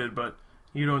excited, but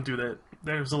you don't do that.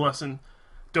 There's a lesson.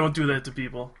 Don't do that to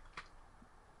people.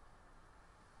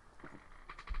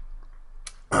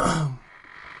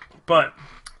 But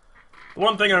the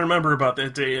one thing I remember about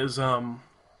that day is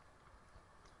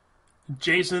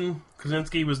Jason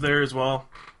Krasinski was there as well,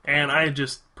 and I had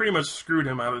just pretty much screwed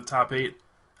him out of the top 8.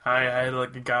 I had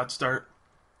like a god start.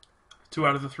 2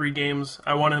 out of the 3 games,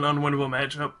 I won an unwinnable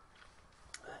matchup.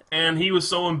 And he was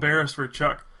so embarrassed for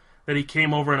Chuck that he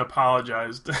came over and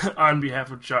apologized on behalf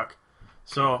of Chuck.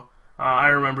 So, I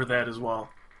remember that as well.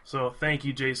 So, thank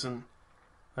you, Jason.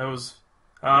 That was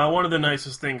one of the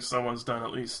nicest things someone's done,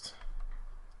 at least.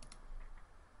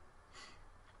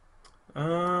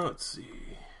 Let's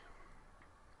see.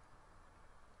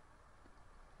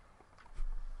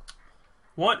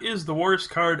 What is the worst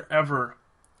card ever,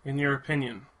 in your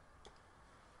opinion?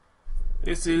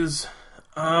 This is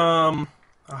a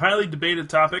highly debated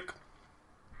topic.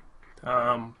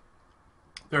 There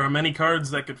are many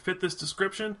cards that could fit this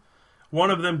description.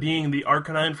 One of them being the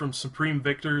Arcanine from Supreme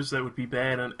Victors that would be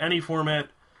bad in any format,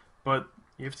 but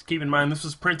you have to keep in mind this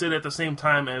was printed at the same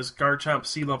time as Garchomp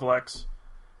C-Level X,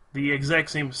 the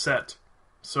exact same set.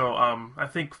 So I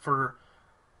think for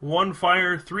 1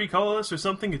 fire, 3 colorless or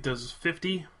something, it does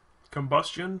 50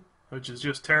 combustion, which is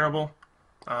just terrible.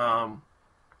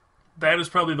 That is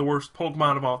probably the worst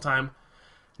Pokemon of all time.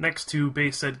 Next to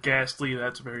base set Ghastly,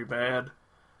 that's very bad.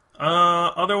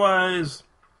 Otherwise,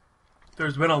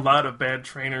 there's been a lot of bad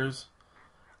trainers.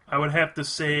 I would have to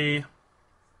say, I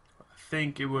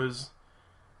think it was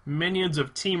Minions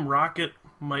of Team Rocket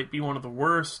might be one of the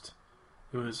worst.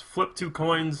 It was flip 2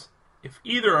 coins. If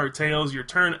either are tails, your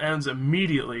turn ends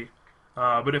immediately.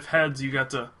 But if heads, you got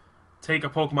to take a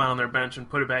Pokemon on their bench and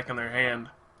put it back in their hand.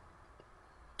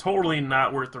 Totally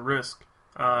not worth the risk.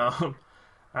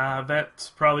 That's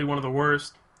probably one of the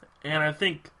worst. And I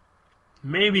think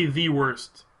maybe the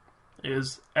worst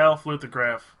is Alpha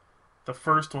Lithograph. The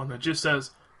first one that just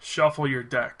says, shuffle your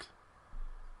deck.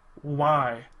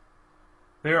 Why?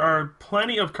 There are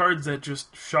plenty of cards that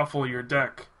just shuffle your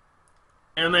deck.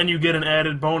 And then you get an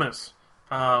added bonus.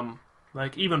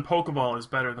 Like even Pokeball is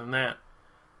better than that.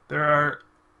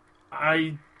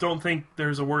 I don't think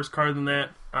there's a worse card than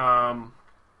that.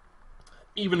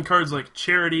 Even cards like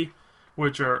Charity,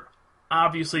 which are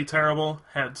obviously terrible,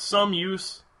 had some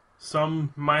use,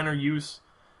 some minor use,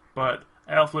 but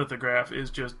Alpha Lithograph is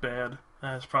just bad.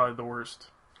 That's probably the worst.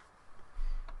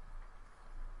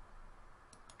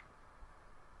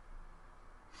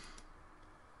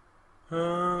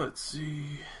 Let's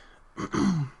see.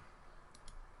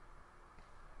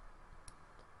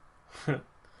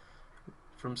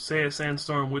 From Saya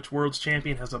Sandstorm, which world's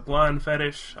champion has a blonde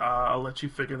fetish? I'll let you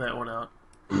figure that one out.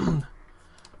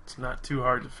 It's not too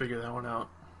hard to figure that one out.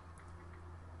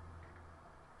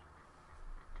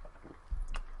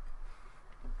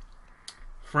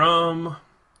 From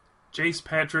Jace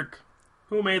Patrick,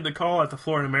 who made the call at the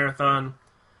Florida Marathon?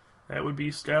 That would be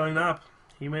Skylar Knopp.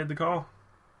 He made the call.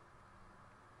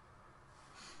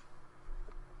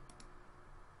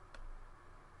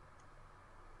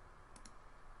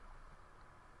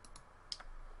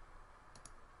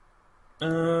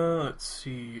 Let's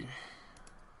see.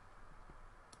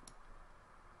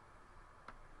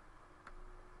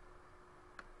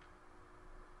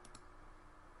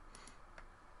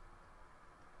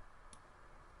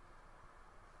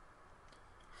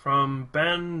 From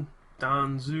Ben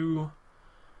Donzu,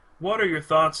 what are your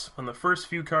thoughts when the first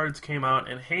few cards came out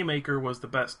and Haymaker was the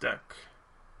best deck?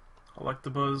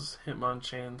 Electabuzz,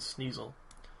 Hitmonchan, Sneasel.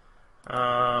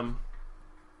 I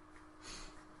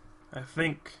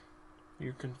think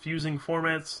you're confusing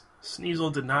formats.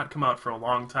 Sneasel did not come out for a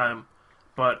long time,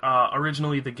 but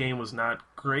originally the game was not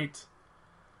great.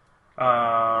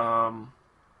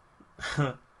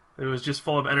 It was just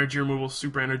full of energy removal,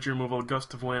 super energy removal,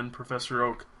 gust of wind, Professor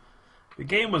Oak. The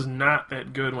game was not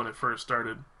that good when it first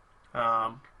started.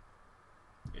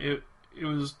 It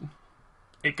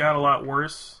got a lot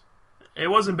worse. It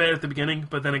wasn't bad at the beginning,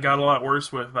 but then it got a lot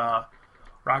worse with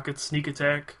Rocket's Sneak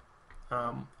Attack.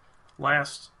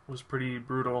 Last was pretty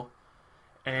brutal,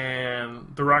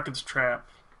 and the Rocket's Trap.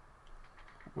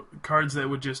 Cards that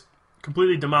would just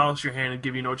completely demolish your hand and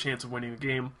give you no chance of winning the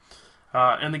game.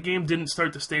 And the game didn't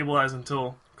start to stabilize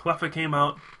until Cleffa came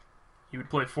out. You would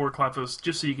play 4 Cleffas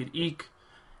just so you could eke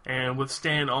and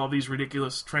withstand all these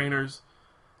ridiculous trainers.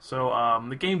 So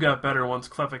the game got better once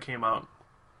Cleffa came out.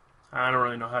 I don't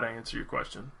really know how to answer your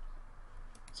question.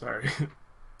 Sorry.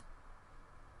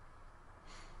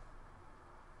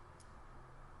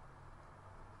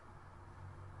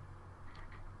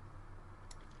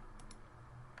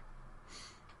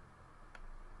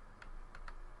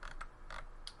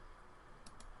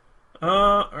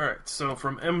 Alright, so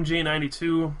from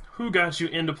MJ92, who got you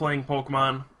into playing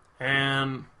Pokemon?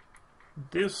 And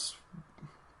this,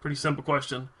 pretty simple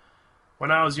question. When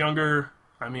I was younger,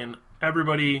 I mean,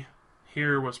 everybody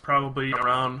here was probably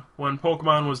around when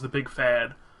Pokemon was the big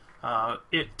fad.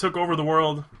 It took over the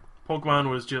world.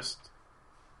 Pokemon was just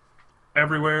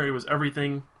everywhere. It was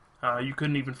everything. You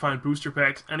couldn't even find booster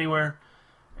packs anywhere.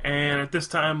 And at this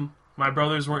time, my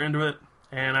brothers were into it,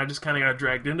 and I just kind of got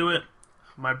dragged into it.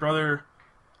 My brother,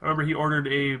 I remember he ordered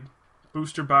a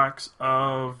booster box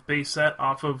of base set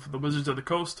off of the Wizards of the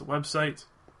Coast website,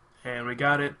 and we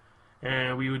got it,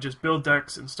 and we would just build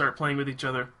decks and start playing with each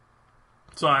other.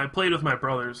 So I played with my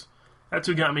brothers. That's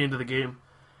who got me into the game.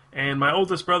 And my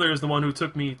oldest brother is the one who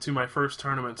took me to my first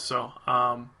tournament, so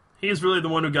he's really the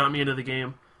one who got me into the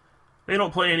game. They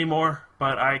don't play anymore,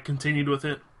 but I continued with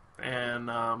it, and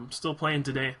still playing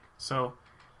today. So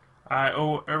I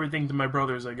owe everything to my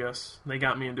brothers, I guess. They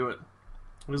got me into it.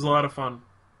 It was a lot of fun.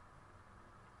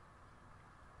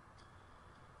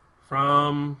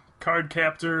 From Card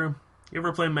Captor, you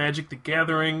ever play Magic the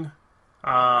Gathering?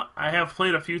 I have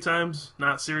played a few times,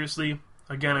 not seriously.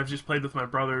 Again, I've just played with my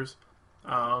brothers.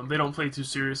 They don't play too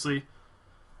seriously.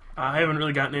 I haven't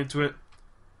really gotten into it.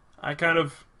 I kind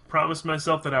of promised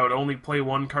myself that I would only play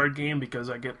one card game because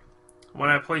I get when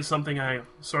I play something, I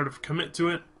sort of commit to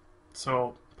it.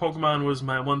 So Pokemon was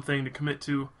my one thing to commit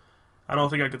to. I don't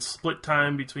think I could split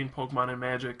time between Pokemon and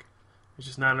Magic. There's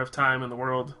just not enough time in the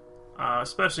world,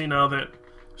 especially now that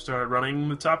I started running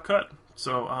the Top Cut.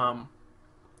 So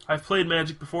I've played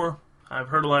Magic before. I've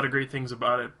heard a lot of great things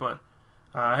about it, but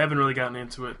I haven't really gotten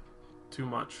into it too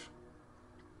much.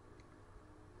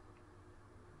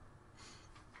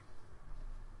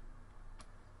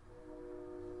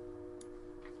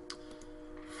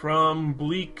 From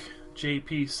Bleak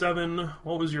JP7,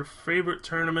 what was your favorite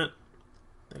tournament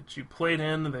that you played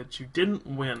in that you didn't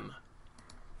win?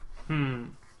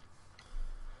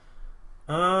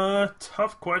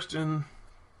 Tough question.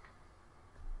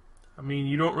 I mean,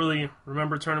 you don't really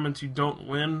remember tournaments you don't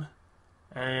win,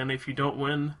 and if you don't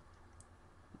win,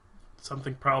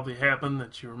 something probably happened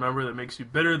that you remember that makes you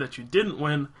bitter that you didn't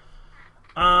win.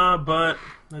 But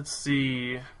let's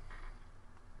see.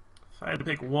 If I had to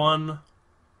pick one,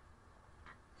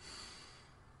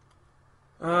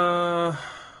 I'm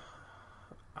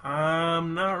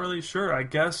not really sure. I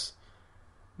guess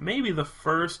maybe the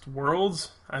first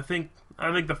Worlds. I think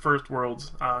the first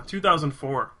Worlds,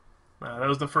 2004. That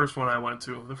was the first one I went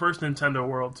to. The first Nintendo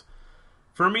Worlds.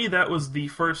 For me, that was the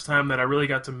first time that I really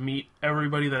got to meet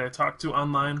everybody that I talked to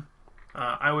online.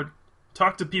 I would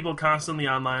talk to people constantly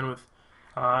online with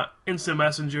Instant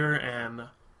Messenger, and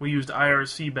we used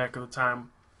IRC back at the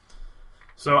time.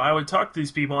 So I would talk to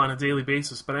these people on a daily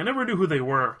basis, but I never knew who they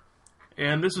were.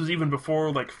 And this was even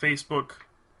before like Facebook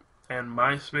and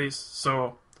MySpace,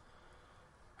 so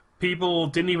people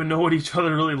didn't even know what each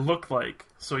other really looked like.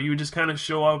 So you would just kind of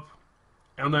show up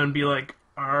and then be like,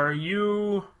 "Are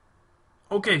you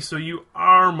okay? So you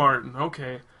are Martin,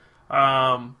 okay?"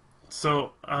 I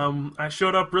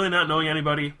showed up really not knowing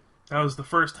anybody. That was the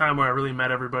first time where I really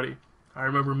met everybody. I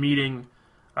remember meeting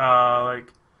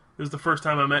it was the first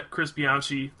time I met Chris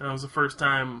Bianchi. That was the first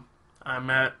time I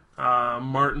met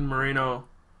Martin Moreno.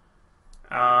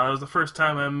 That was the first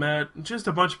time I met just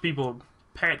a bunch of people.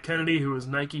 Pat Kennedy, who was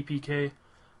Nike PK,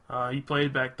 he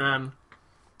played back then.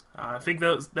 I think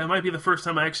that might be the first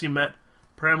time I actually met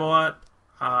Pramawat.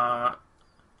 I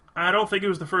don't think it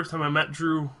was the first time I met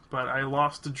Drew, but I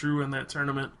lost to Drew in that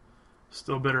tournament.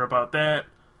 Still bitter about that.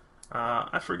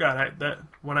 I forgot that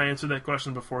when I answered that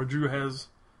question before, Drew has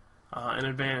an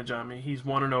advantage on me. He's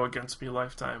 1-0 against me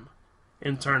lifetime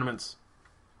in tournaments.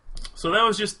 So that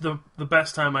was just the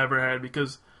best time I ever had,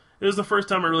 because it was the first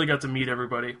time I really got to meet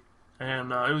everybody.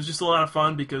 And it was just a lot of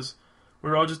fun because we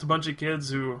were all just a bunch of kids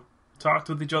who talked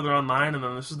with each other online, and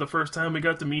then this is the first time we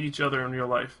got to meet each other in real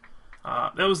life.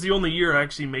 That was the only year I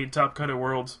actually made Top Cut at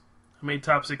Worlds. I made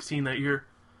top 16 that year.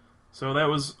 So that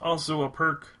was also a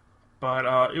perk, but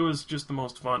it was just the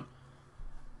most fun.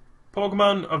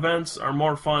 Pokemon events are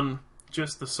more fun,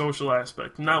 just the social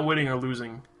aspect, not winning or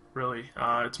losing, really.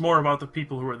 It's more about the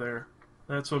people who are there.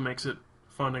 That's what makes it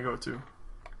fun to go to.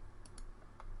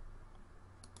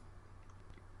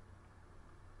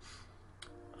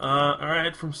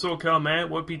 Alright, from SoCal Matt,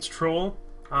 what beats Troll?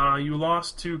 You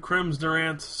lost to Crim's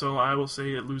Durant, so I will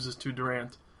say it loses to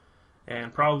Durant.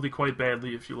 And probably quite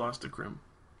badly if you lost to Crim.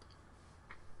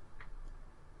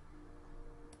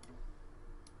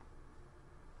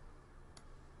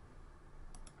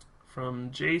 From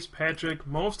Jace Patrick,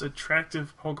 most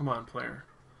attractive Pokemon player.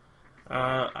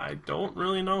 I don't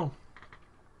really know.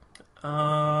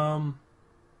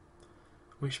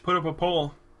 We should put up a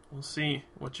poll. We'll see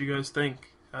what you guys think.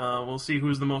 We'll see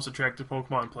who's the most attractive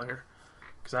Pokemon player.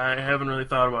 Because I haven't really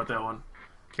thought about that one.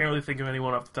 Can't really think of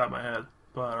anyone off the top of my head.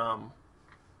 But,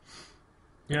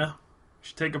 yeah. We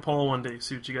should take a poll one day,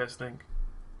 see what you guys think.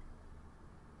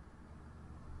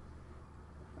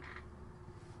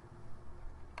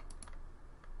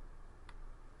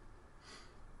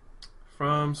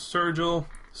 From Sergil,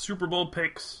 Super Bowl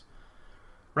picks.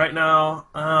 Right now,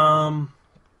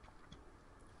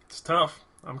 it's tough.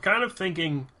 I'm kind of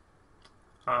thinking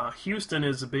Houston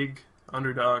is a big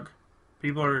underdog.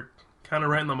 People are kind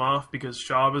of writing them off because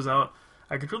Schaub is out.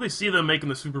 I could really see them making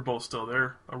the Super Bowl still.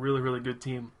 They're a really, really good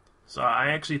team. So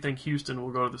I actually think Houston will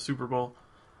go to the Super Bowl.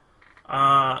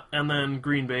 And then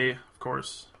Green Bay, of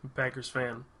course. I'm a Packers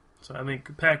fan. So I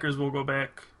think Packers will go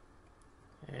back.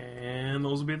 And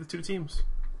those will be the two teams.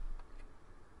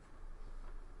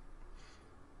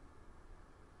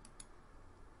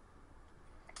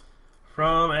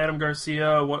 From Adam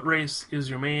Garcia, what race is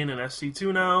your main in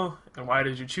SC2 now, and why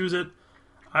did you choose it?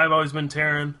 I've always been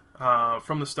Terran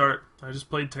from the start. I just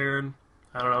played Terran.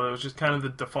 I don't know, it was just kind of the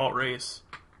default race.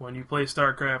 When you play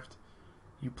StarCraft,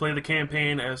 you play the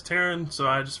campaign as Terran, so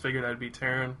I just figured I'd be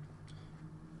Terran.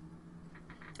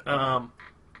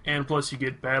 And plus you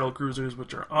get battle cruisers,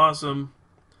 which are awesome.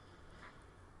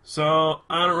 So,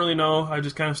 I don't really know. I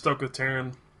just kind of stuck with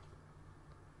Terran.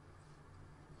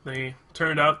 They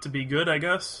turned out to be good, I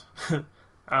guess.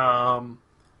 But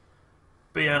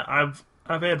yeah, I've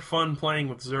had fun playing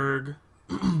with Zerg.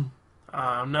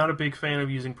 I'm not a big fan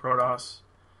of using Protoss.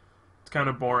 It's kind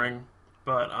of boring.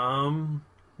 But,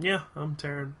 yeah, I'm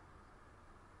Terran.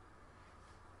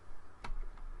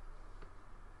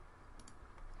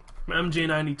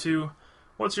 MJ92,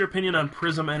 what's your opinion on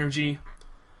Prism Energy?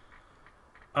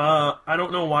 I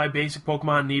don't know why basic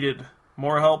Pokemon needed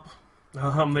more help. They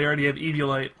already have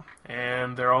Eviolite,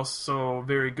 and they're also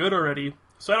very good already.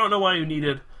 So I don't know why you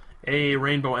needed a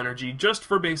Rainbow Energy just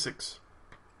for basics.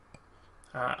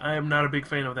 I am not a big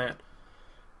fan of that.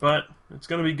 But it's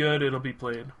going to be good. It'll be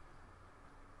played.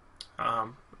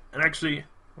 And actually,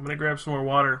 I'm going to grab some more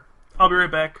water. I'll be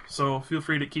right back, so feel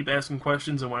free to keep asking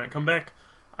questions, and when I come back,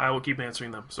 I will keep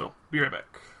answering them. So, be right back.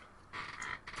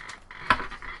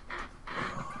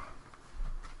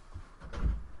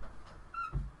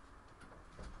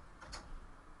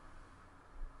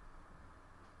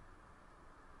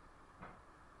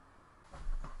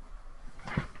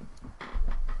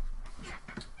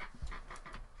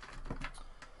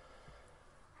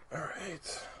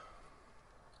 Alright.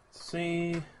 Let's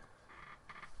see.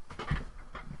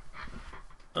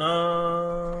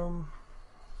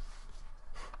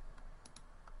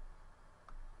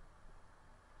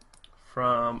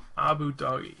 From Abu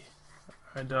Doggy.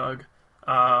 Hi, Doug.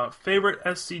 Favorite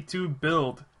SC2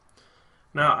 build?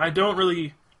 Now, I don't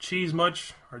really cheese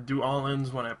much or do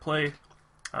all-ins when I play.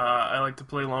 I like to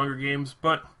play longer games,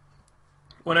 but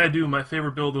when I do, my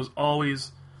favorite build was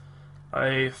always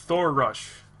a Thor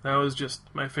Rush. That was just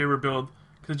my favorite build,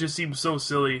 because it just seems so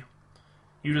silly.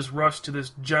 You just rush to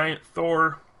this giant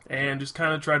Thor and just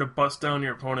kind of try to bust down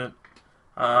your opponent.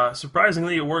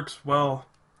 Surprisingly, it works well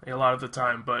a lot of the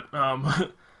time, but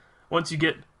once you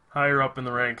get higher up in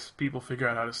the ranks, people figure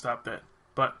out how to stop that.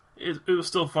 But it was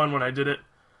still fun when I did it.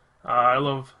 I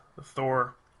love the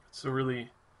Thor. It's a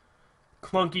really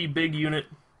clunky, big unit,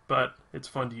 but it's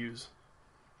fun to use.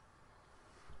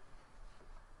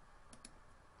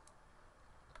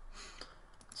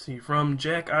 Let's see, from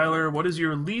Jack Eiler, what is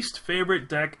your least favorite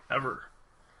deck ever?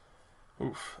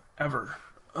 Oof, ever.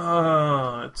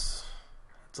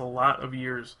 It's a lot of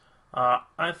years.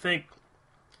 I think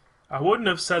I wouldn't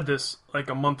have said this like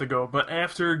a month ago, but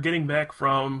after getting back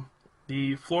from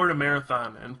the Florida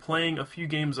Marathon and playing a few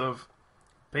games of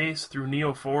base through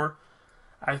Neo 4,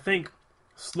 I think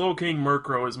Slowking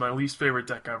Murkrow is my least favorite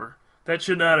deck ever. That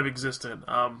should not have existed.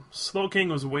 Slowking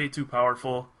was way too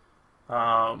powerful.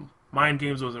 Mind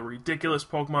Games was a ridiculous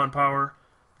Pokemon power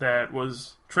that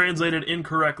was translated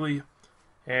incorrectly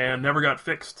and never got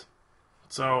fixed.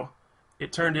 So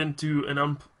it turned into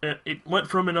it went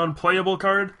from an unplayable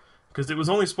card, because it was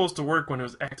only supposed to work when it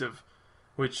was active,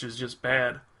 which is just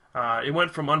bad. It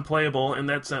went from unplayable in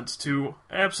that sense to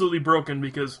absolutely broken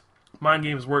because Mind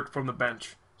Games worked from the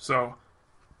bench. So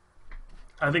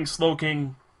I think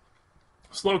Slowking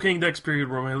decks period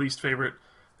were my least favorite.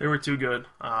 They were too good.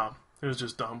 It was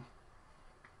just dumb.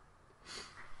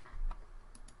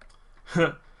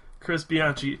 Chris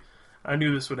Bianchi, I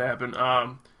knew this would happen.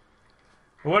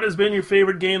 What has been your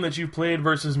favorite game that you've played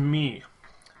versus me?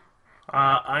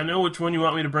 I know which one you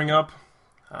want me to bring up,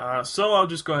 so I'll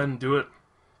just go ahead and do it.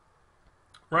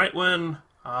 Right when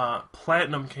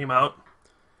Platinum came out,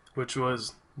 which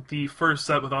was the first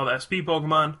set with all the SP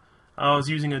Pokemon, I was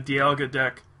using a Dialga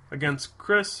deck against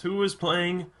Chris, who was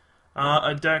playing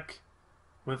a deck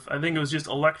with, I think it was just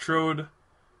Electrode,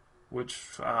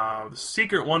 which, the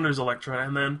Secret Wonders Electrode,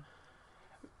 and then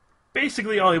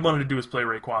basically all he wanted to do was play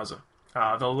Rayquaza.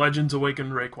 The Legends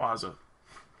Awakened Rayquaza.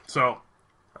 So,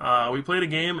 we played a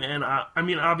game, and I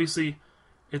mean, obviously,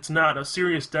 it's not a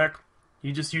serious deck.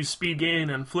 You just use speed gain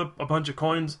and flip a bunch of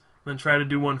coins, then try to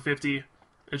do 150.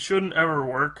 It shouldn't ever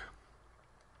work.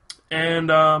 And,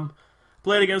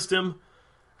 played against him,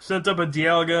 sent up a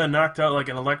Dialga and knocked out like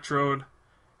an Electrode,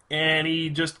 and he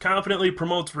just confidently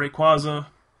promotes Rayquaza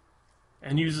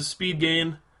and uses speed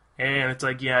gain, and it's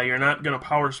like, yeah, you're not going to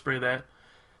power spray that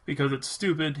because it's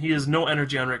stupid. He has no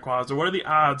energy on Rayquaza. What are the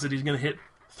odds that he's going to hit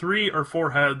 3 or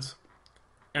 4 heads?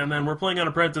 And then we're playing on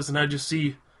Apprentice, and I just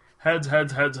see heads,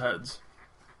 heads, heads, heads.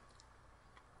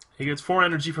 He gets 4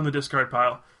 energy from the discard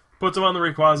pile, puts him on the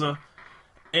Rayquaza,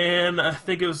 and I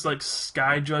think it was like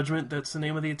Sky Judgment, that's the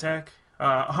name of the attack.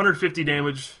 150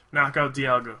 damage, knockout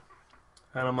Dialga.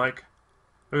 And I'm like,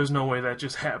 there's no way that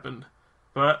just happened.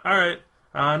 But, alright,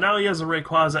 now he has a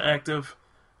Rayquaza active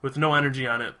with no energy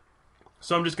on it.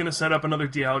 So I'm just going to set up another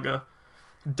Dialga,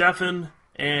 deafen,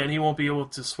 and he won't be able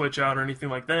to switch out or anything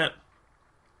like that.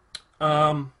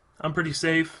 I'm pretty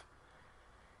safe.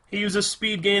 He uses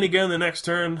speed gain again the next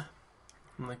turn.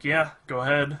 I'm like, yeah, go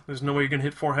ahead. There's no way you're going to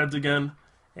hit 4 heads again.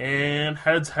 And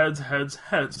heads, heads, heads,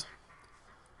 heads.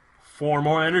 4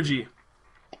 more energy.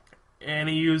 And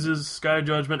he uses Sky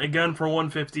Judgment again for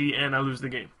 150, and I lose the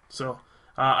game. So,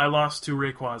 I lost to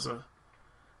Rayquaza.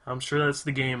 I'm sure that's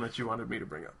the game that you wanted me to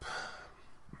bring up.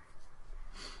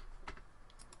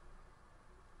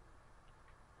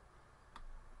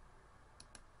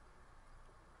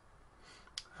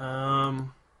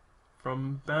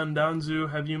 From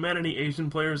Bandanzu, have you met any Asian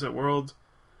players at Worlds?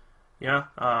 Yeah,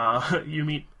 you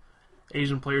meet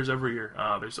Asian players every year.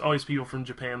 There's always people from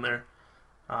Japan there.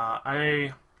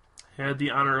 I had the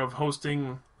honor of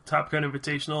hosting Top Gun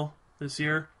Invitational this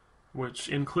year, which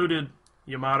included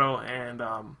Yamato and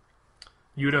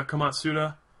Yuta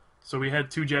Komatsuda. So we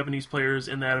had 2 Japanese players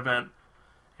in that event,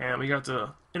 and we got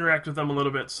to interact with them a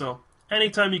little bit. So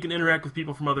anytime you can interact with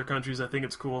people from other countries, I think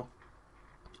it's cool.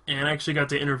 And I actually got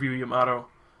to interview Yamato.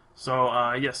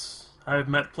 So yes, I've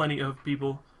met plenty of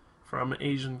people from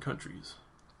Asian countries.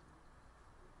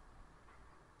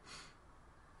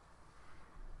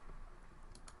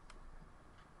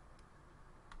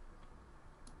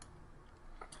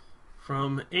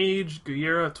 From Age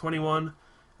Guerra 21,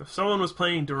 if someone was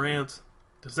playing Durant,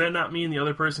 does that not mean the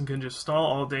other person can just stall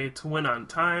all day to win on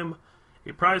time?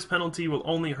 A prize penalty will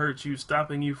only hurt you,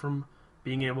 stopping you from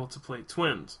being able to play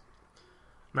Twins.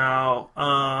 Now,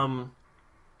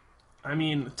 I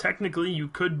mean, technically you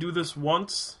could do this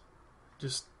once,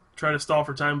 just try to stall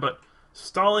for time, but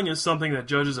stalling is something that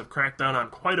judges have cracked down on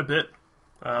quite a bit.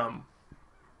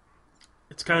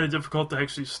 It's kind of difficult to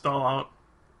actually stall out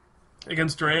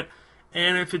against Durant,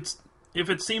 and if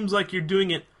it seems like you're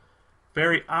doing it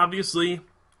very obviously,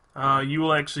 you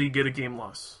will actually get a game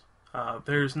loss.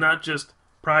 There's not just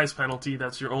prize penalty,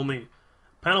 that's your only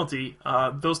penalty.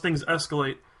 Those things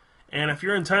escalate, and if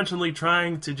you're intentionally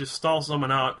trying to just stall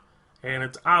someone out, and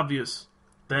it's obvious,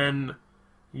 then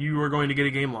you are going to get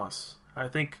a game loss. I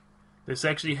think this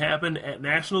actually happened at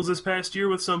Nationals this past year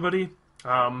with somebody.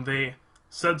 They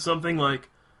said something like,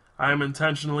 I'm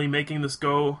intentionally making this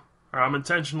go, or I'm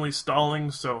intentionally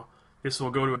stalling, so this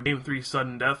will go to a Game 3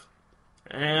 sudden death.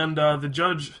 And the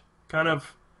judge kind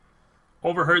of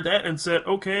overheard that and said,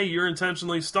 okay, you're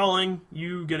intentionally stalling,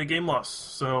 you get a game loss.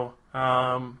 So,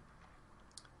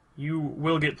 you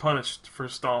will get punished for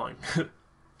stalling.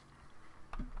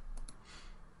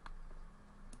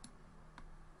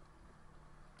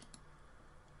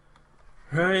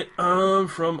 Right,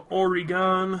 from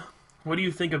Oregon, what do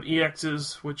you think of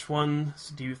EXs? Which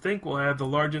ones do you think will have the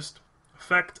largest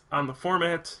effect on the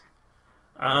format?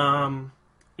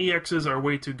 EXs are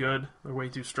way too good. They're way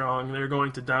too strong. They're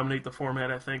going to dominate the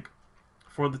format, I think,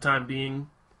 for the time being.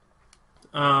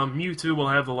 Mewtwo will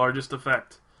have the largest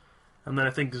effect. And then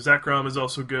I think Zekrom is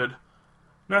also good.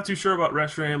 Not too sure about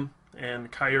Reshiram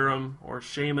and Kyurem or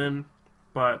Shaman,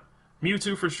 but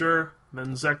Mewtwo for sure,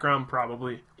 then Zekrom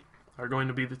probably are going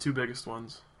to be the 2 biggest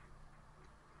ones.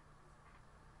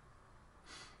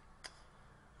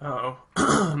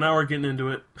 Uh-oh. Now we're getting into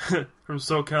it. From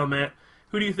SoCal Matt,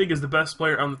 who do you think is the best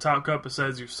player on the Top Cup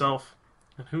besides yourself?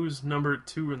 And who's number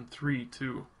 2 and 3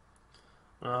 too?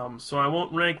 So I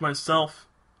won't rank myself.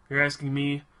 You're asking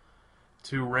me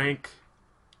to rank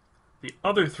the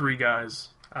other 3 guys,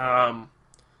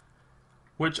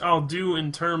 which I'll do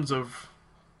in terms of,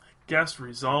 I guess,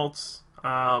 results.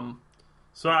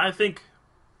 So I think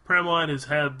Pramwine has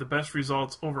had the best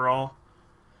results overall.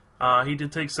 He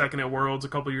did take second at Worlds a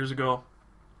couple years ago,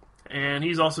 and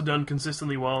he's also done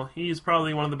consistently well. He's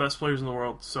probably one of the best players in the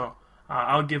world, so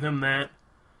I'll give him that.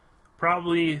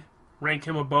 Probably rank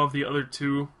him above the other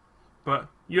 2, but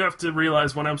you have to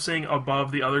realize when I'm saying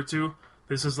above the other 2,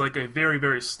 this is like a very,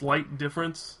 very slight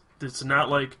difference. It's not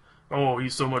like, oh,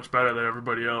 he's so much better than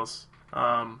everybody else.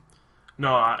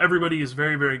 No, everybody is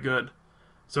very, very good.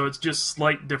 So it's just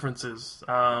slight differences.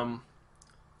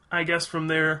 I guess from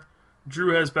there,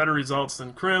 Drew has better results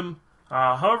than Krim.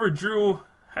 However, Drew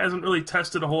hasn't really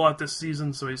tested a whole lot this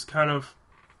season, so he's kind of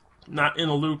not in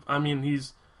a loop. I mean,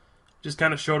 he's just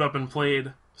kind of showed up and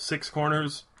played 6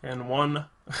 corners and won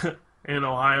in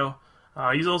Ohio.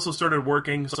 He's also started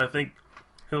working, so I think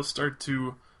he'll start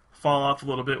to fall off a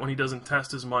little bit when he doesn't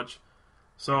test as much.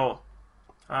 So,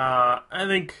 I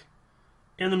think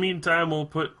in the meantime, we'll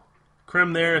put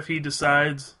Krim there if he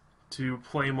decides to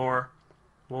play more.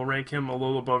 We'll rank him a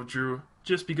little above Drew,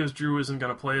 just because Drew isn't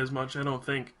going to play as much, I don't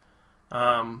think.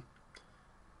 But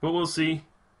we'll see.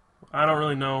 I don't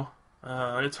really know.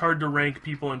 It's hard to rank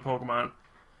people in Pokemon.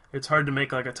 it's hard to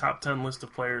make like a top 10 list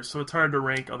of players, so it's hard to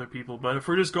rank other people. But if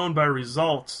we're just going by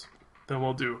results, then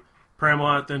we'll do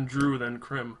Pramelot, then Drew, then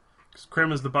Krim. Because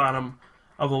Krim is the bottom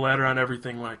of the ladder on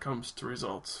everything when it comes to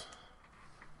results.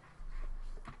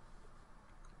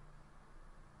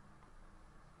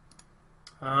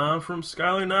 From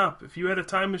Skylar Knopp, if you had a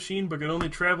time machine but could only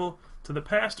travel to the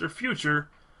past or future,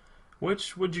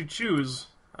 which would you choose?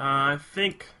 I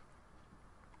think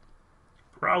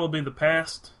probably the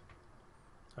past.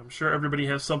 I'm sure everybody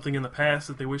has something in the past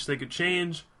that they wish they could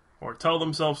change or tell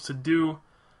themselves to do.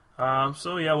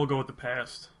 So yeah, we'll go with the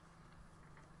past.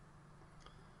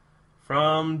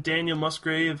 From Daniel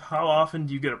Musgrave, how often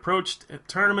do you get approached at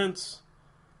tournaments?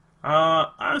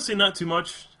 Honestly, not too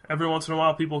much. Every once in a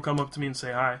while, people come up to me and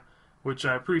say hi, which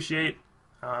I appreciate.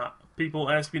 People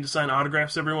ask me to sign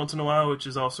autographs every once in a while, which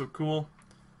is also cool.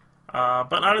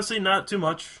 But honestly, not too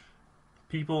much.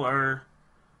 People are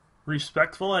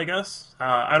respectful, I guess.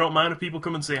 I don't mind if people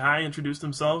come and say hi, introduce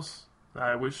themselves.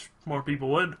 I wish more people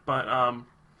would, but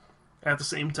at the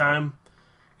same time,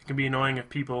 it can be annoying if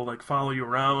people like follow you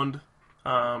around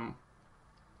and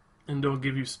don't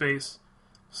give you space.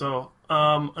 So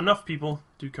enough people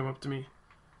do come up to me,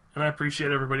 and I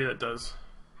appreciate everybody that does.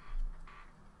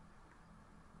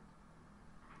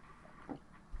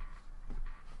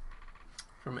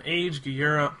 From Age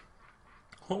Guerra,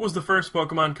 what was the first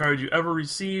Pokemon card you ever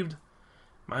received?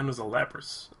 Mine was a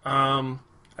Lapras.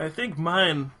 I think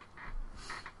mine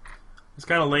is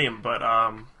kind of lame, but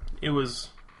it was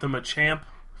the Machamp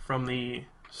from the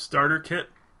starter kit,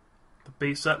 the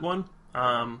base set one.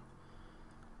 I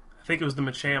think it was the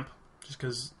Machamp, just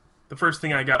because the first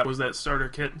thing I got was that starter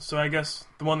kit. So I guess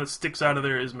the one that sticks out of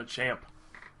there is Machamp,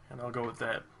 and I'll go with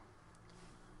that.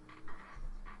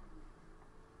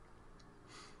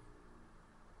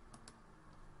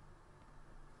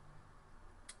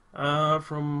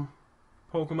 From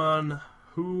Pokemon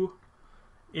Who,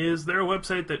 is there a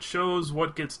website that shows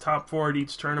what gets top 4 at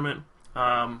each tournament?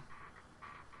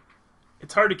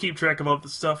 It's hard to keep track of all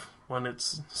this stuff when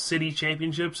it's city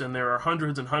championships, and there are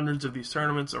hundreds and hundreds of these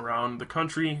tournaments around the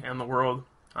country and the world.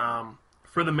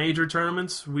 For the major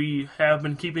tournaments, we have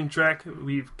been keeping track.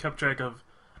 We've kept track of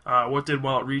what did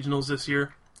well at regionals this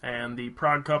year, and the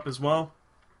Prague Cup as well.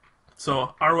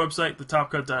 So our website,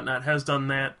 thetopcut.net, has done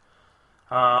that.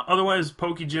 Otherwise,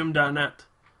 pokegym.net,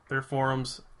 their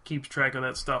forums, keeps track of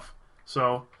that stuff.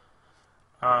 So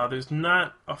there's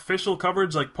not official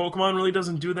coverage, like Pokemon really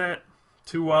doesn't do that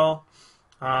too well.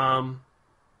 I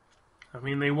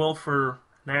mean, they will for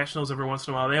nationals every once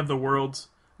in a while. They have the Worlds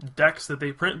decks that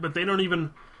they print, but they don't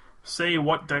even say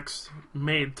what decks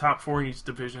made top 4 in each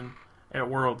division at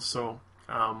Worlds. So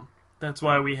that's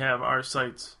why we have our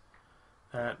sites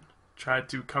that try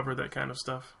to cover that kind of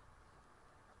stuff.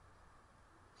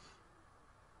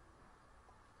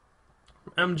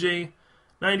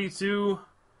 MJ92,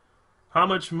 how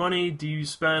much money do you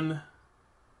spend?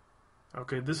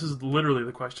 Okay, this is literally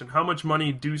the question. How much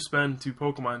money do you spend to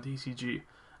Pokemon TCG?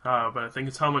 But I think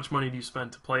it's how much money do you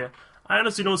spend to play it. I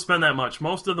honestly don't spend that much.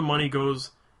 Most of the money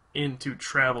goes into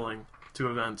traveling to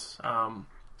events.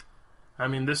 I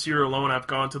mean, this year alone I've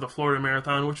gone to the Florida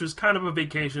Marathon, which was kind of a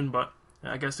vacation, but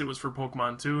I guess it was for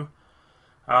Pokemon too.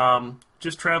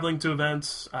 Just traveling to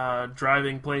events,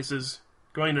 driving places,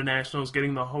 going to nationals,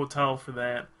 getting the hotel for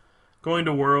that, going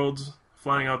to Worlds,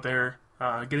 flying out there,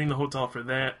 getting the hotel for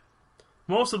that.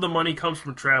 Most of the money comes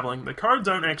from traveling. The cards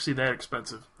aren't actually that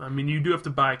expensive. I mean, you do have to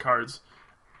buy cards.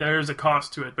 There's a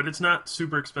cost to it, but it's not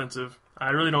super expensive. I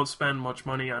really don't spend much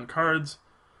money on cards.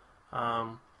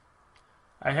 I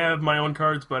have my own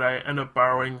cards, but I end up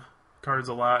borrowing cards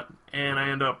a lot, and I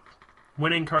end up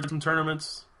winning cards from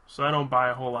tournaments, so I don't buy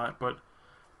a whole lot. But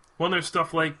when there's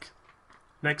stuff like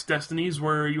Next Destinies,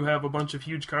 where you have a bunch of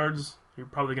huge cards, you're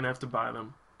probably going to have to buy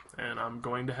them. And I'm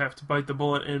going to have to bite the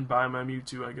bullet and buy my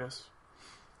Mewtwo, I guess.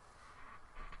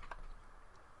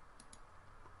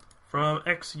 From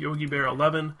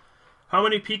XYogiBear11, how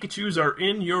many Pikachus are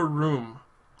in your room?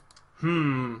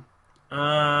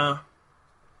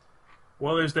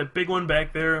 Well, there's that big one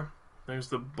back there. There's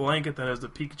the blanket that has the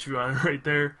Pikachu on it right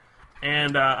there.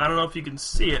 And I don't know if you can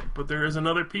see it, but there is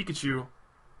another Pikachu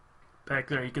back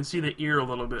there. You can see the ear a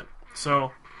little bit.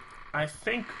 So I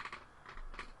think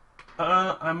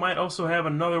I might also have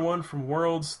another one from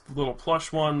Worlds, the little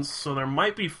plush ones. So there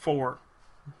might be 4.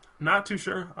 Not too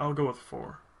sure. I'll go with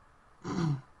 4.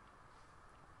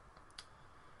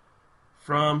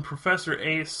 From Professor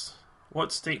Ace,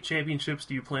 what state championships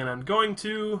do you plan on going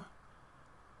to?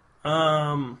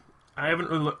 I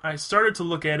started to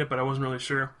look at it, but I wasn't really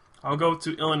sure. I'll go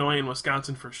to Illinois and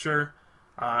Wisconsin for sure.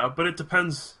 But it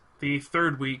depends. The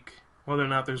third week whether or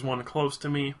not there's one close to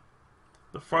me.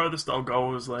 The farthest I'll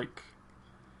go is like,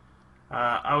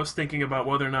 I was thinking about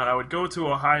whether or not I would go to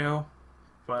Ohio,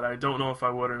 but I don't know if I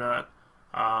would or not.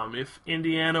 If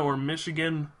Indiana or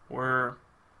Michigan were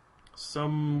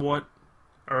somewhat,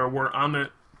 or were on the,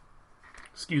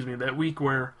 that week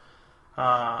where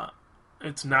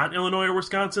it's not Illinois or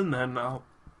Wisconsin, then I'll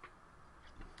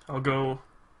go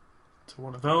to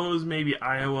one of those, maybe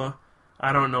Iowa.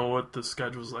 I don't know what the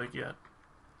schedule's like yet.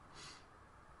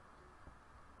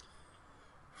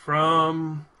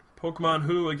 From Pokemon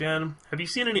Who again, have you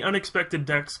seen any unexpected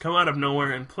decks come out of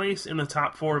nowhere and place in the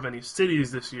top 4 of any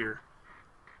cities this year?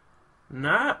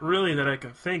 Not really that I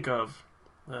can think of.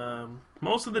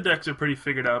 Most of the decks are pretty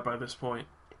figured out by this point.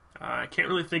 I can't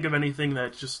really think of anything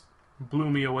that just blew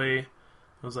me away.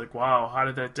 I was like, wow, how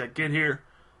did that deck get here?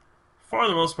 For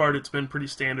the most part, it's been pretty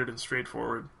standard and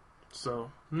straightforward.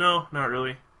 So, no, not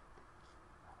really.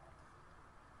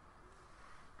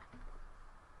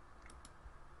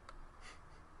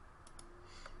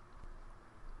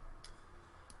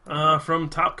 From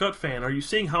Top Cut Fan, are you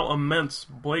seeing how immense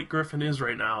Blake Griffin is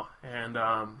right now? And,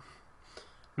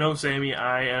 no, Sammy,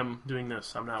 I am doing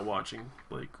this. I'm not watching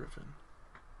Blake Griffin.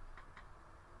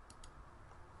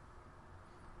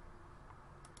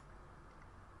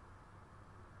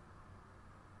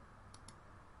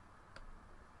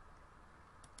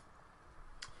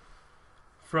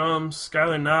 From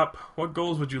Skylar Knopp, what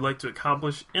goals would you like to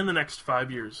accomplish in the next 5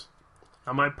 years?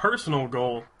 My personal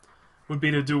goal would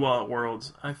be to do well at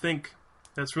Worlds. I think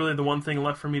that's really the one thing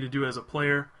left for me to do as a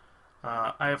player.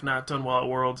 I have not done well at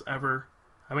Worlds ever.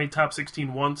 I made top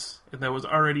 16 once, and that was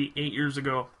already 8 years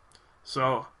ago.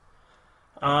 So,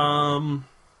 yeah,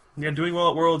 doing well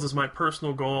at Worlds is my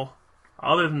personal goal.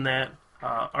 Other than that,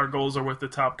 our goals are with the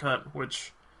Top Cut,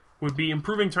 which would be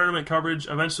improving tournament coverage.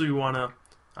 Eventually, we want to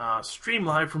stream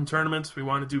live from tournaments. We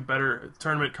want to do better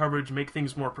tournament coverage, make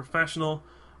things more professional.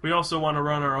 We also want to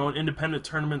run our own independent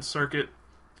tournament circuit.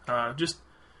 Just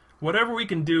whatever we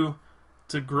can do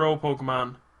to grow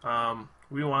Pokemon.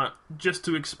 We want just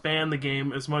to expand the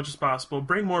game as much as possible,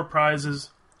 bring more prizes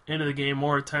into the game,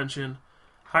 more attention,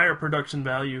 higher production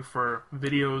value for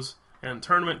videos and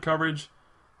tournament coverage.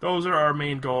 Those are our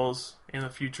main goals in the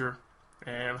future,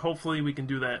 and hopefully we can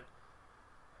do that.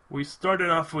 We started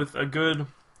off with a good,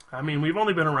 we've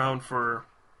only been around for,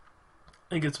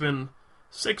 I think it's been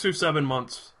 6 or 7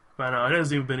 months by now. It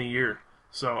hasn't even been a year.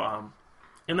 So,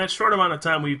 in that short amount of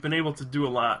time, we've been able to do a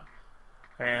lot.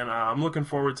 And I'm looking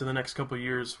forward to the next couple of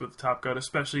years with Top Cut,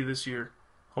 especially this year.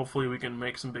 Hopefully we can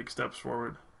make some big steps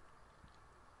forward.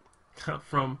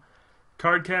 From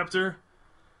Card Captor,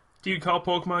 do you call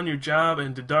Pokemon your job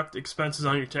and deduct expenses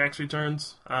on your tax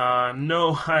returns?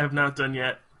 No, I have not done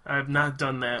yet. I have not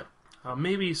done that.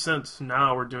 Maybe since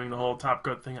now we're doing the whole Top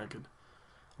Cut thing, I could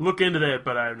look into that,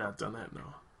 but I have not done that,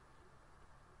 no.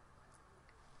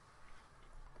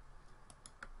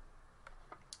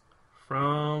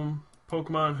 From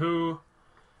Pokemon Who,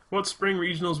 what spring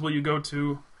regionals will you go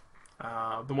to?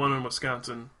 The one in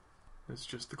Wisconsin is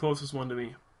just the closest one to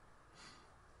me.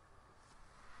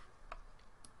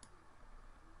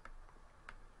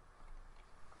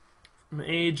 From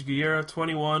Age Guerra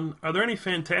 21, are there any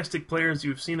fantastic players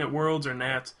you've seen at Worlds or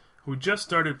Nats who just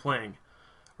started playing?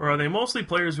 Or are they mostly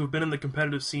players who have been in the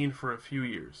competitive scene for a few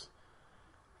years?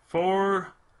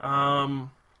 For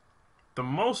the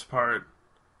most part,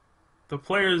 the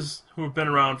players who have been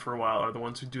around for a while are the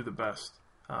ones who do the best.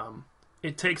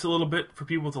 It takes a little bit for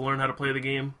people to learn how to play the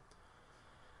game.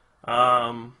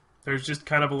 There's just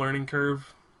kind of a learning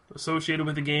curve associated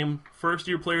with the game.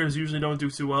 First-year players usually don't do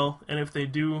too well, and if they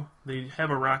do, they have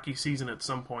a rocky season at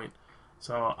some point.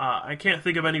 So I can't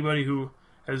think of anybody who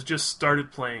has just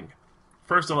started playing.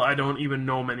 First of all, I don't even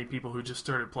know many people who just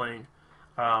started playing.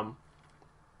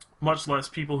 Much less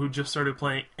people who just started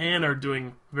playing and are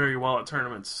doing very well at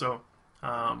tournaments. So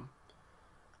I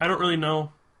don't really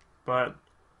know, but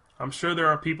I'm sure there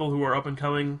are people who are up and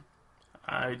coming.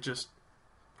 I just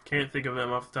can't think of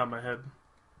them off the top of my head.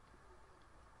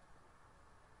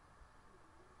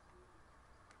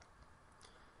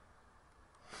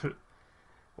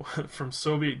 From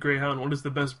Soviet Greyhound, what is the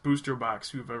best booster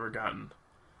box you've ever gotten?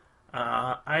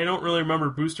 I don't really remember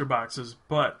booster boxes,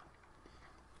 but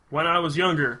when I was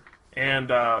younger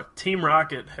and Team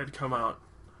Rocket had come out,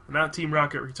 not Team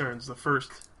Rocket Returns, the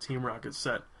first Team Rocket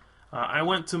set, I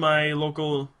went to my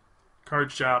local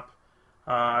card shop.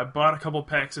 I bought a couple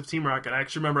packs of Team Rocket. I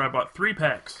actually remember I bought 3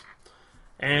 packs.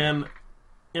 And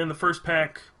in the first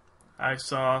pack, I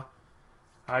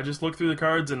just looked through the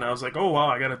cards and I was like, oh wow,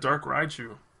 I got a Dark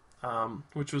Raichu,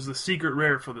 which was the secret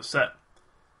rare for the set.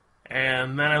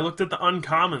 And then I looked at the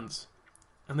uncommons,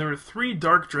 and there were 3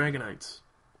 Dark Dragonites.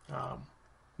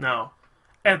 Now,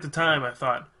 at the time, I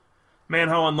thought, man,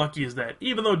 how unlucky is that?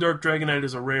 Even though Dark Dragonite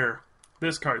is a rare,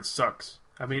 this card sucks.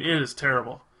 I mean, it is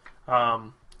terrible.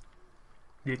 The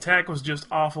attack was just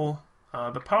awful.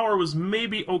 The power was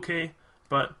maybe okay,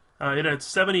 but it had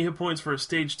 70 hit points for a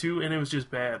stage 2, and it was just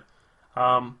bad.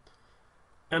 And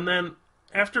then,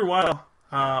 after a while,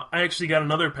 I actually got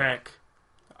another pack.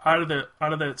 Out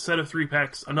of that set of 3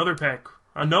 packs, another pack,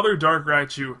 another Dark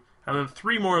Raichu, and then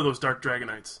 3 more of those Dark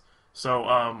Dragonites. So,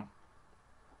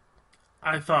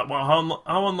 I thought, well,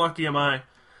 how unlucky am I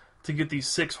to get these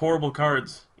 6 horrible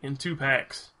cards in 2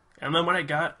 packs? And then when I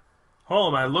got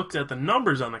home, I looked at the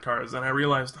numbers on the cards, and I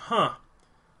realized,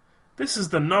 this is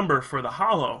the number for the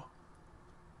holo,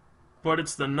 but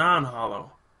it's the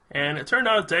non-holo. And it turned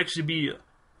out to actually be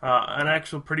an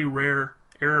actual pretty rare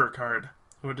error card,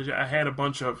 which I had a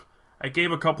bunch of. I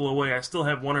gave a couple away. I still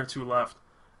have 1 or 2 left,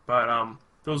 but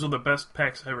those are the best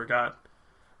packs I ever got.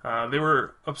 They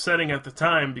were upsetting at the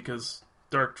time because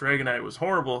Dark Dragonite was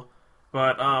horrible,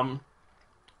 but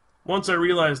once I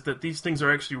realized that these things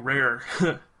are actually rare,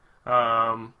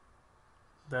 that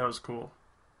was cool.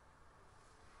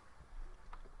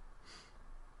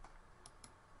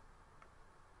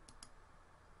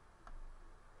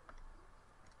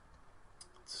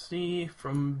 See,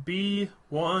 from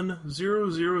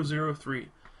B10003.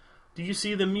 Do you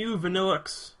see the Mew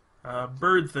Vanillux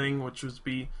bird thing, which was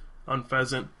B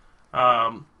Unpheasant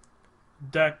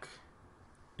deck?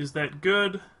 Is that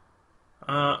good?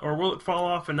 Or will it fall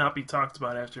off and not be talked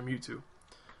about after Mewtwo?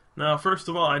 Now, first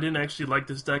of all, I didn't actually like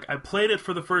this deck. I played it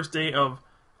for the first day of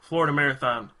Florida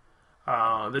Marathon.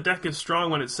 The deck is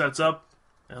strong when it sets up,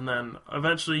 and then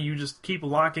eventually you just keep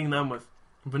locking them with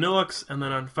Vanillux, and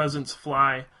then Unpheasant's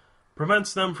Fly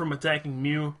prevents them from attacking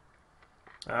Mew.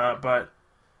 But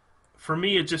for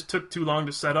me, it just took too long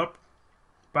to set up.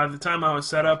 By the time I was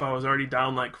set up, I was already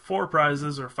down like 4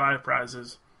 prizes or 5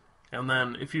 prizes. And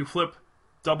then if you flip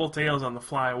double tails on the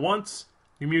Fly once,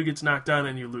 your Mew gets knocked down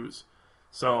and you lose.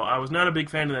 So I was not a big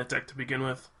fan of that deck to begin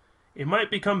with. It might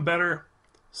become better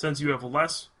since you have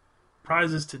less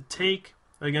prizes to take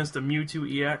against a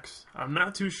Mewtwo EX. I'm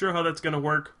not too sure how that's going to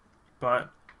work, but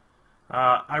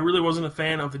I really wasn't a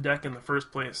fan of the deck in the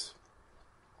first place,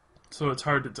 so it's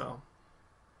hard to tell.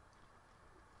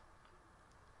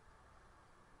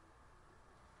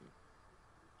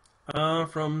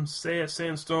 From Say a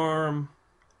Sandstorm,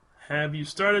 have you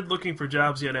started looking for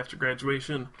jobs yet after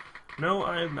graduation? No,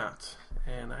 I have not,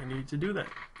 and I need to do that.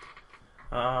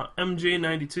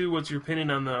 MJ92, what's your opinion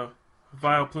on the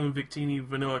Vileplume Victini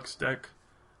Vanillux deck?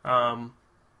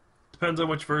 Depends on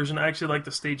which version. I actually like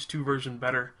the Stage 2 version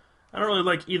better. I don't really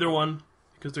like either one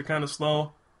because they're kind of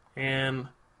slow and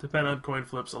depend on coin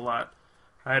flips a lot.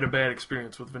 I had a bad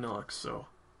experience with Vanillux, so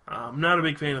I'm not a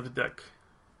big fan of the deck.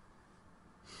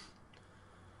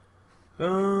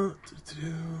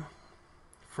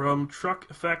 From Truck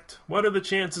Effect, what are the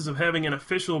chances of having an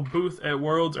official booth at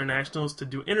Worlds or Nationals to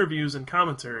do interviews and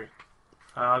commentary?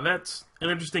 That's an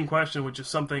interesting question, which is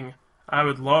something I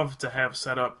would love to have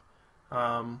set up.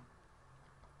 I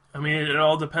mean, it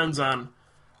all depends on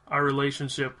our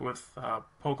relationship with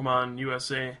Pokemon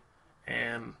USA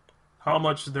and how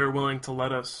much they're willing to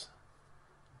let us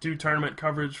do tournament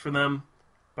coverage for them.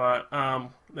 But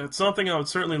that's something I would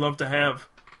certainly love to have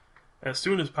as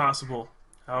soon as possible.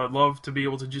 I would love to be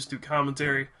able to just do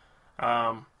commentary.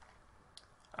 I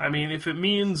mean, if it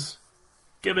means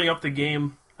giving up the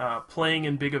game, playing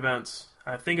in big events,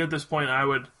 I think at this point I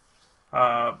would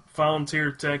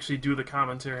volunteer to actually do the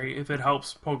commentary if it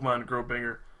helps Pokemon grow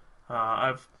bigger.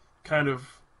 I've kind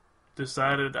of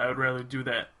decided I would rather do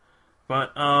that.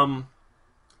 But,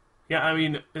 yeah, I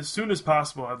mean, as soon as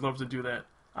possible, I'd love to do that.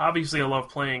 Obviously, I love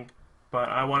playing, but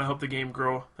I want to help the game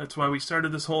grow. That's why we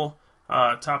started this whole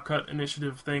Top Cut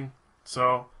initiative thing.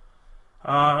 So,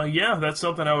 yeah, that's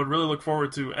something I would really look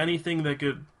forward to. Anything that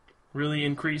could really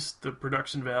increase the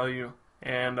production value.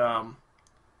 And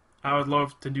I would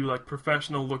love to do, like,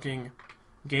 professional-looking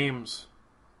games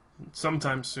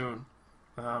sometime soon.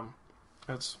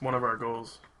 That's one of our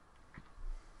goals.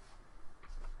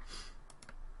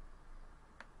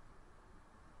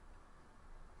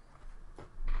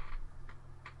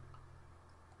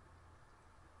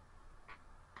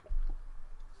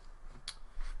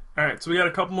 Alright, so we got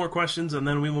a couple more questions, and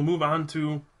then we will move on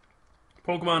to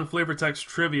Pokemon Flavor Text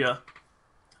Trivia.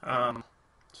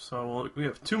 So we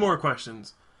have 2 more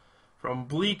questions. From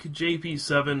Bleak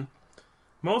JP7,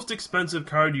 most expensive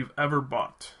card you've ever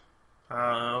bought?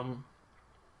 I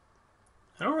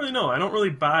don't really know. I don't really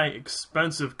buy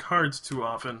expensive cards too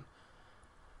often.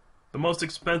 The most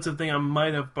expensive thing I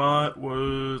might have bought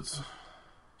was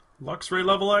Luxray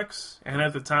Level X, and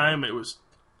at the time it was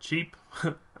cheap.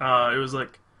 It was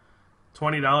like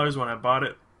 $20 when I bought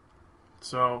it.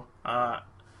 So I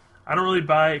don't really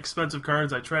buy expensive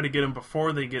cards. I try to get them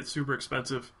before they get super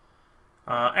expensive.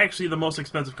 Actually, the most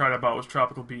expensive card I bought was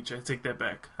Tropical Beach. I take that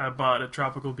back. I bought a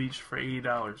Tropical Beach for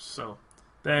 $80, so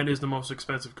that is the most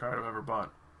expensive card I've ever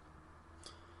bought.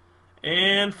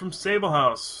 And from Sable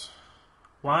House,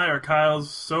 why are Kyles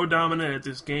so dominant at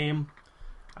this game?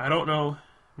 I don't know.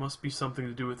 Must be something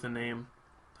to do with the name.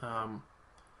 I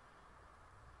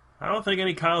don't think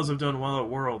any Kyles have done well at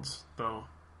Worlds, though.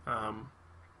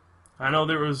 I know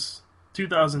there was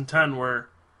 2010 where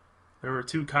there were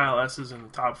 2 Kyle S's in the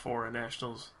top 4 at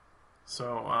Nationals.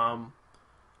 So,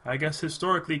 I guess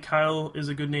historically Kyle is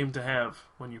a good name to have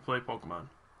when you play Pokemon.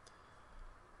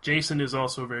 Jason is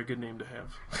also a very good name to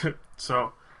have.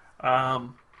 So,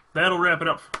 that'll wrap it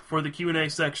up for the Q&A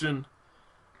section.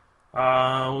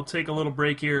 We'll take a little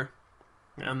break here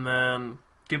and then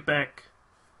get back.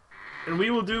 And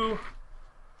we will do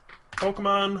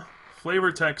Pokemon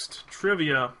flavor text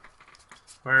trivia,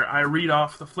 where I read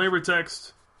off the flavor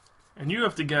text and you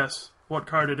have to guess what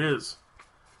card it is.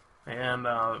 And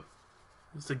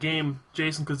it's a game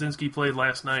Jason Kozinski played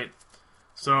last night.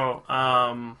 So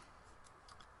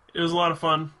it was a lot of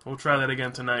fun. We'll try that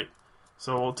again tonight.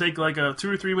 So we'll take like a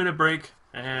 2 or 3 minute break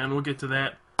and we'll get to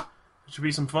that. It should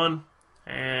be some fun.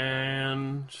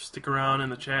 And just stick around in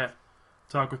the chat,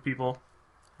 talk with people,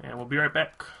 and we'll be right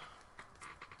back.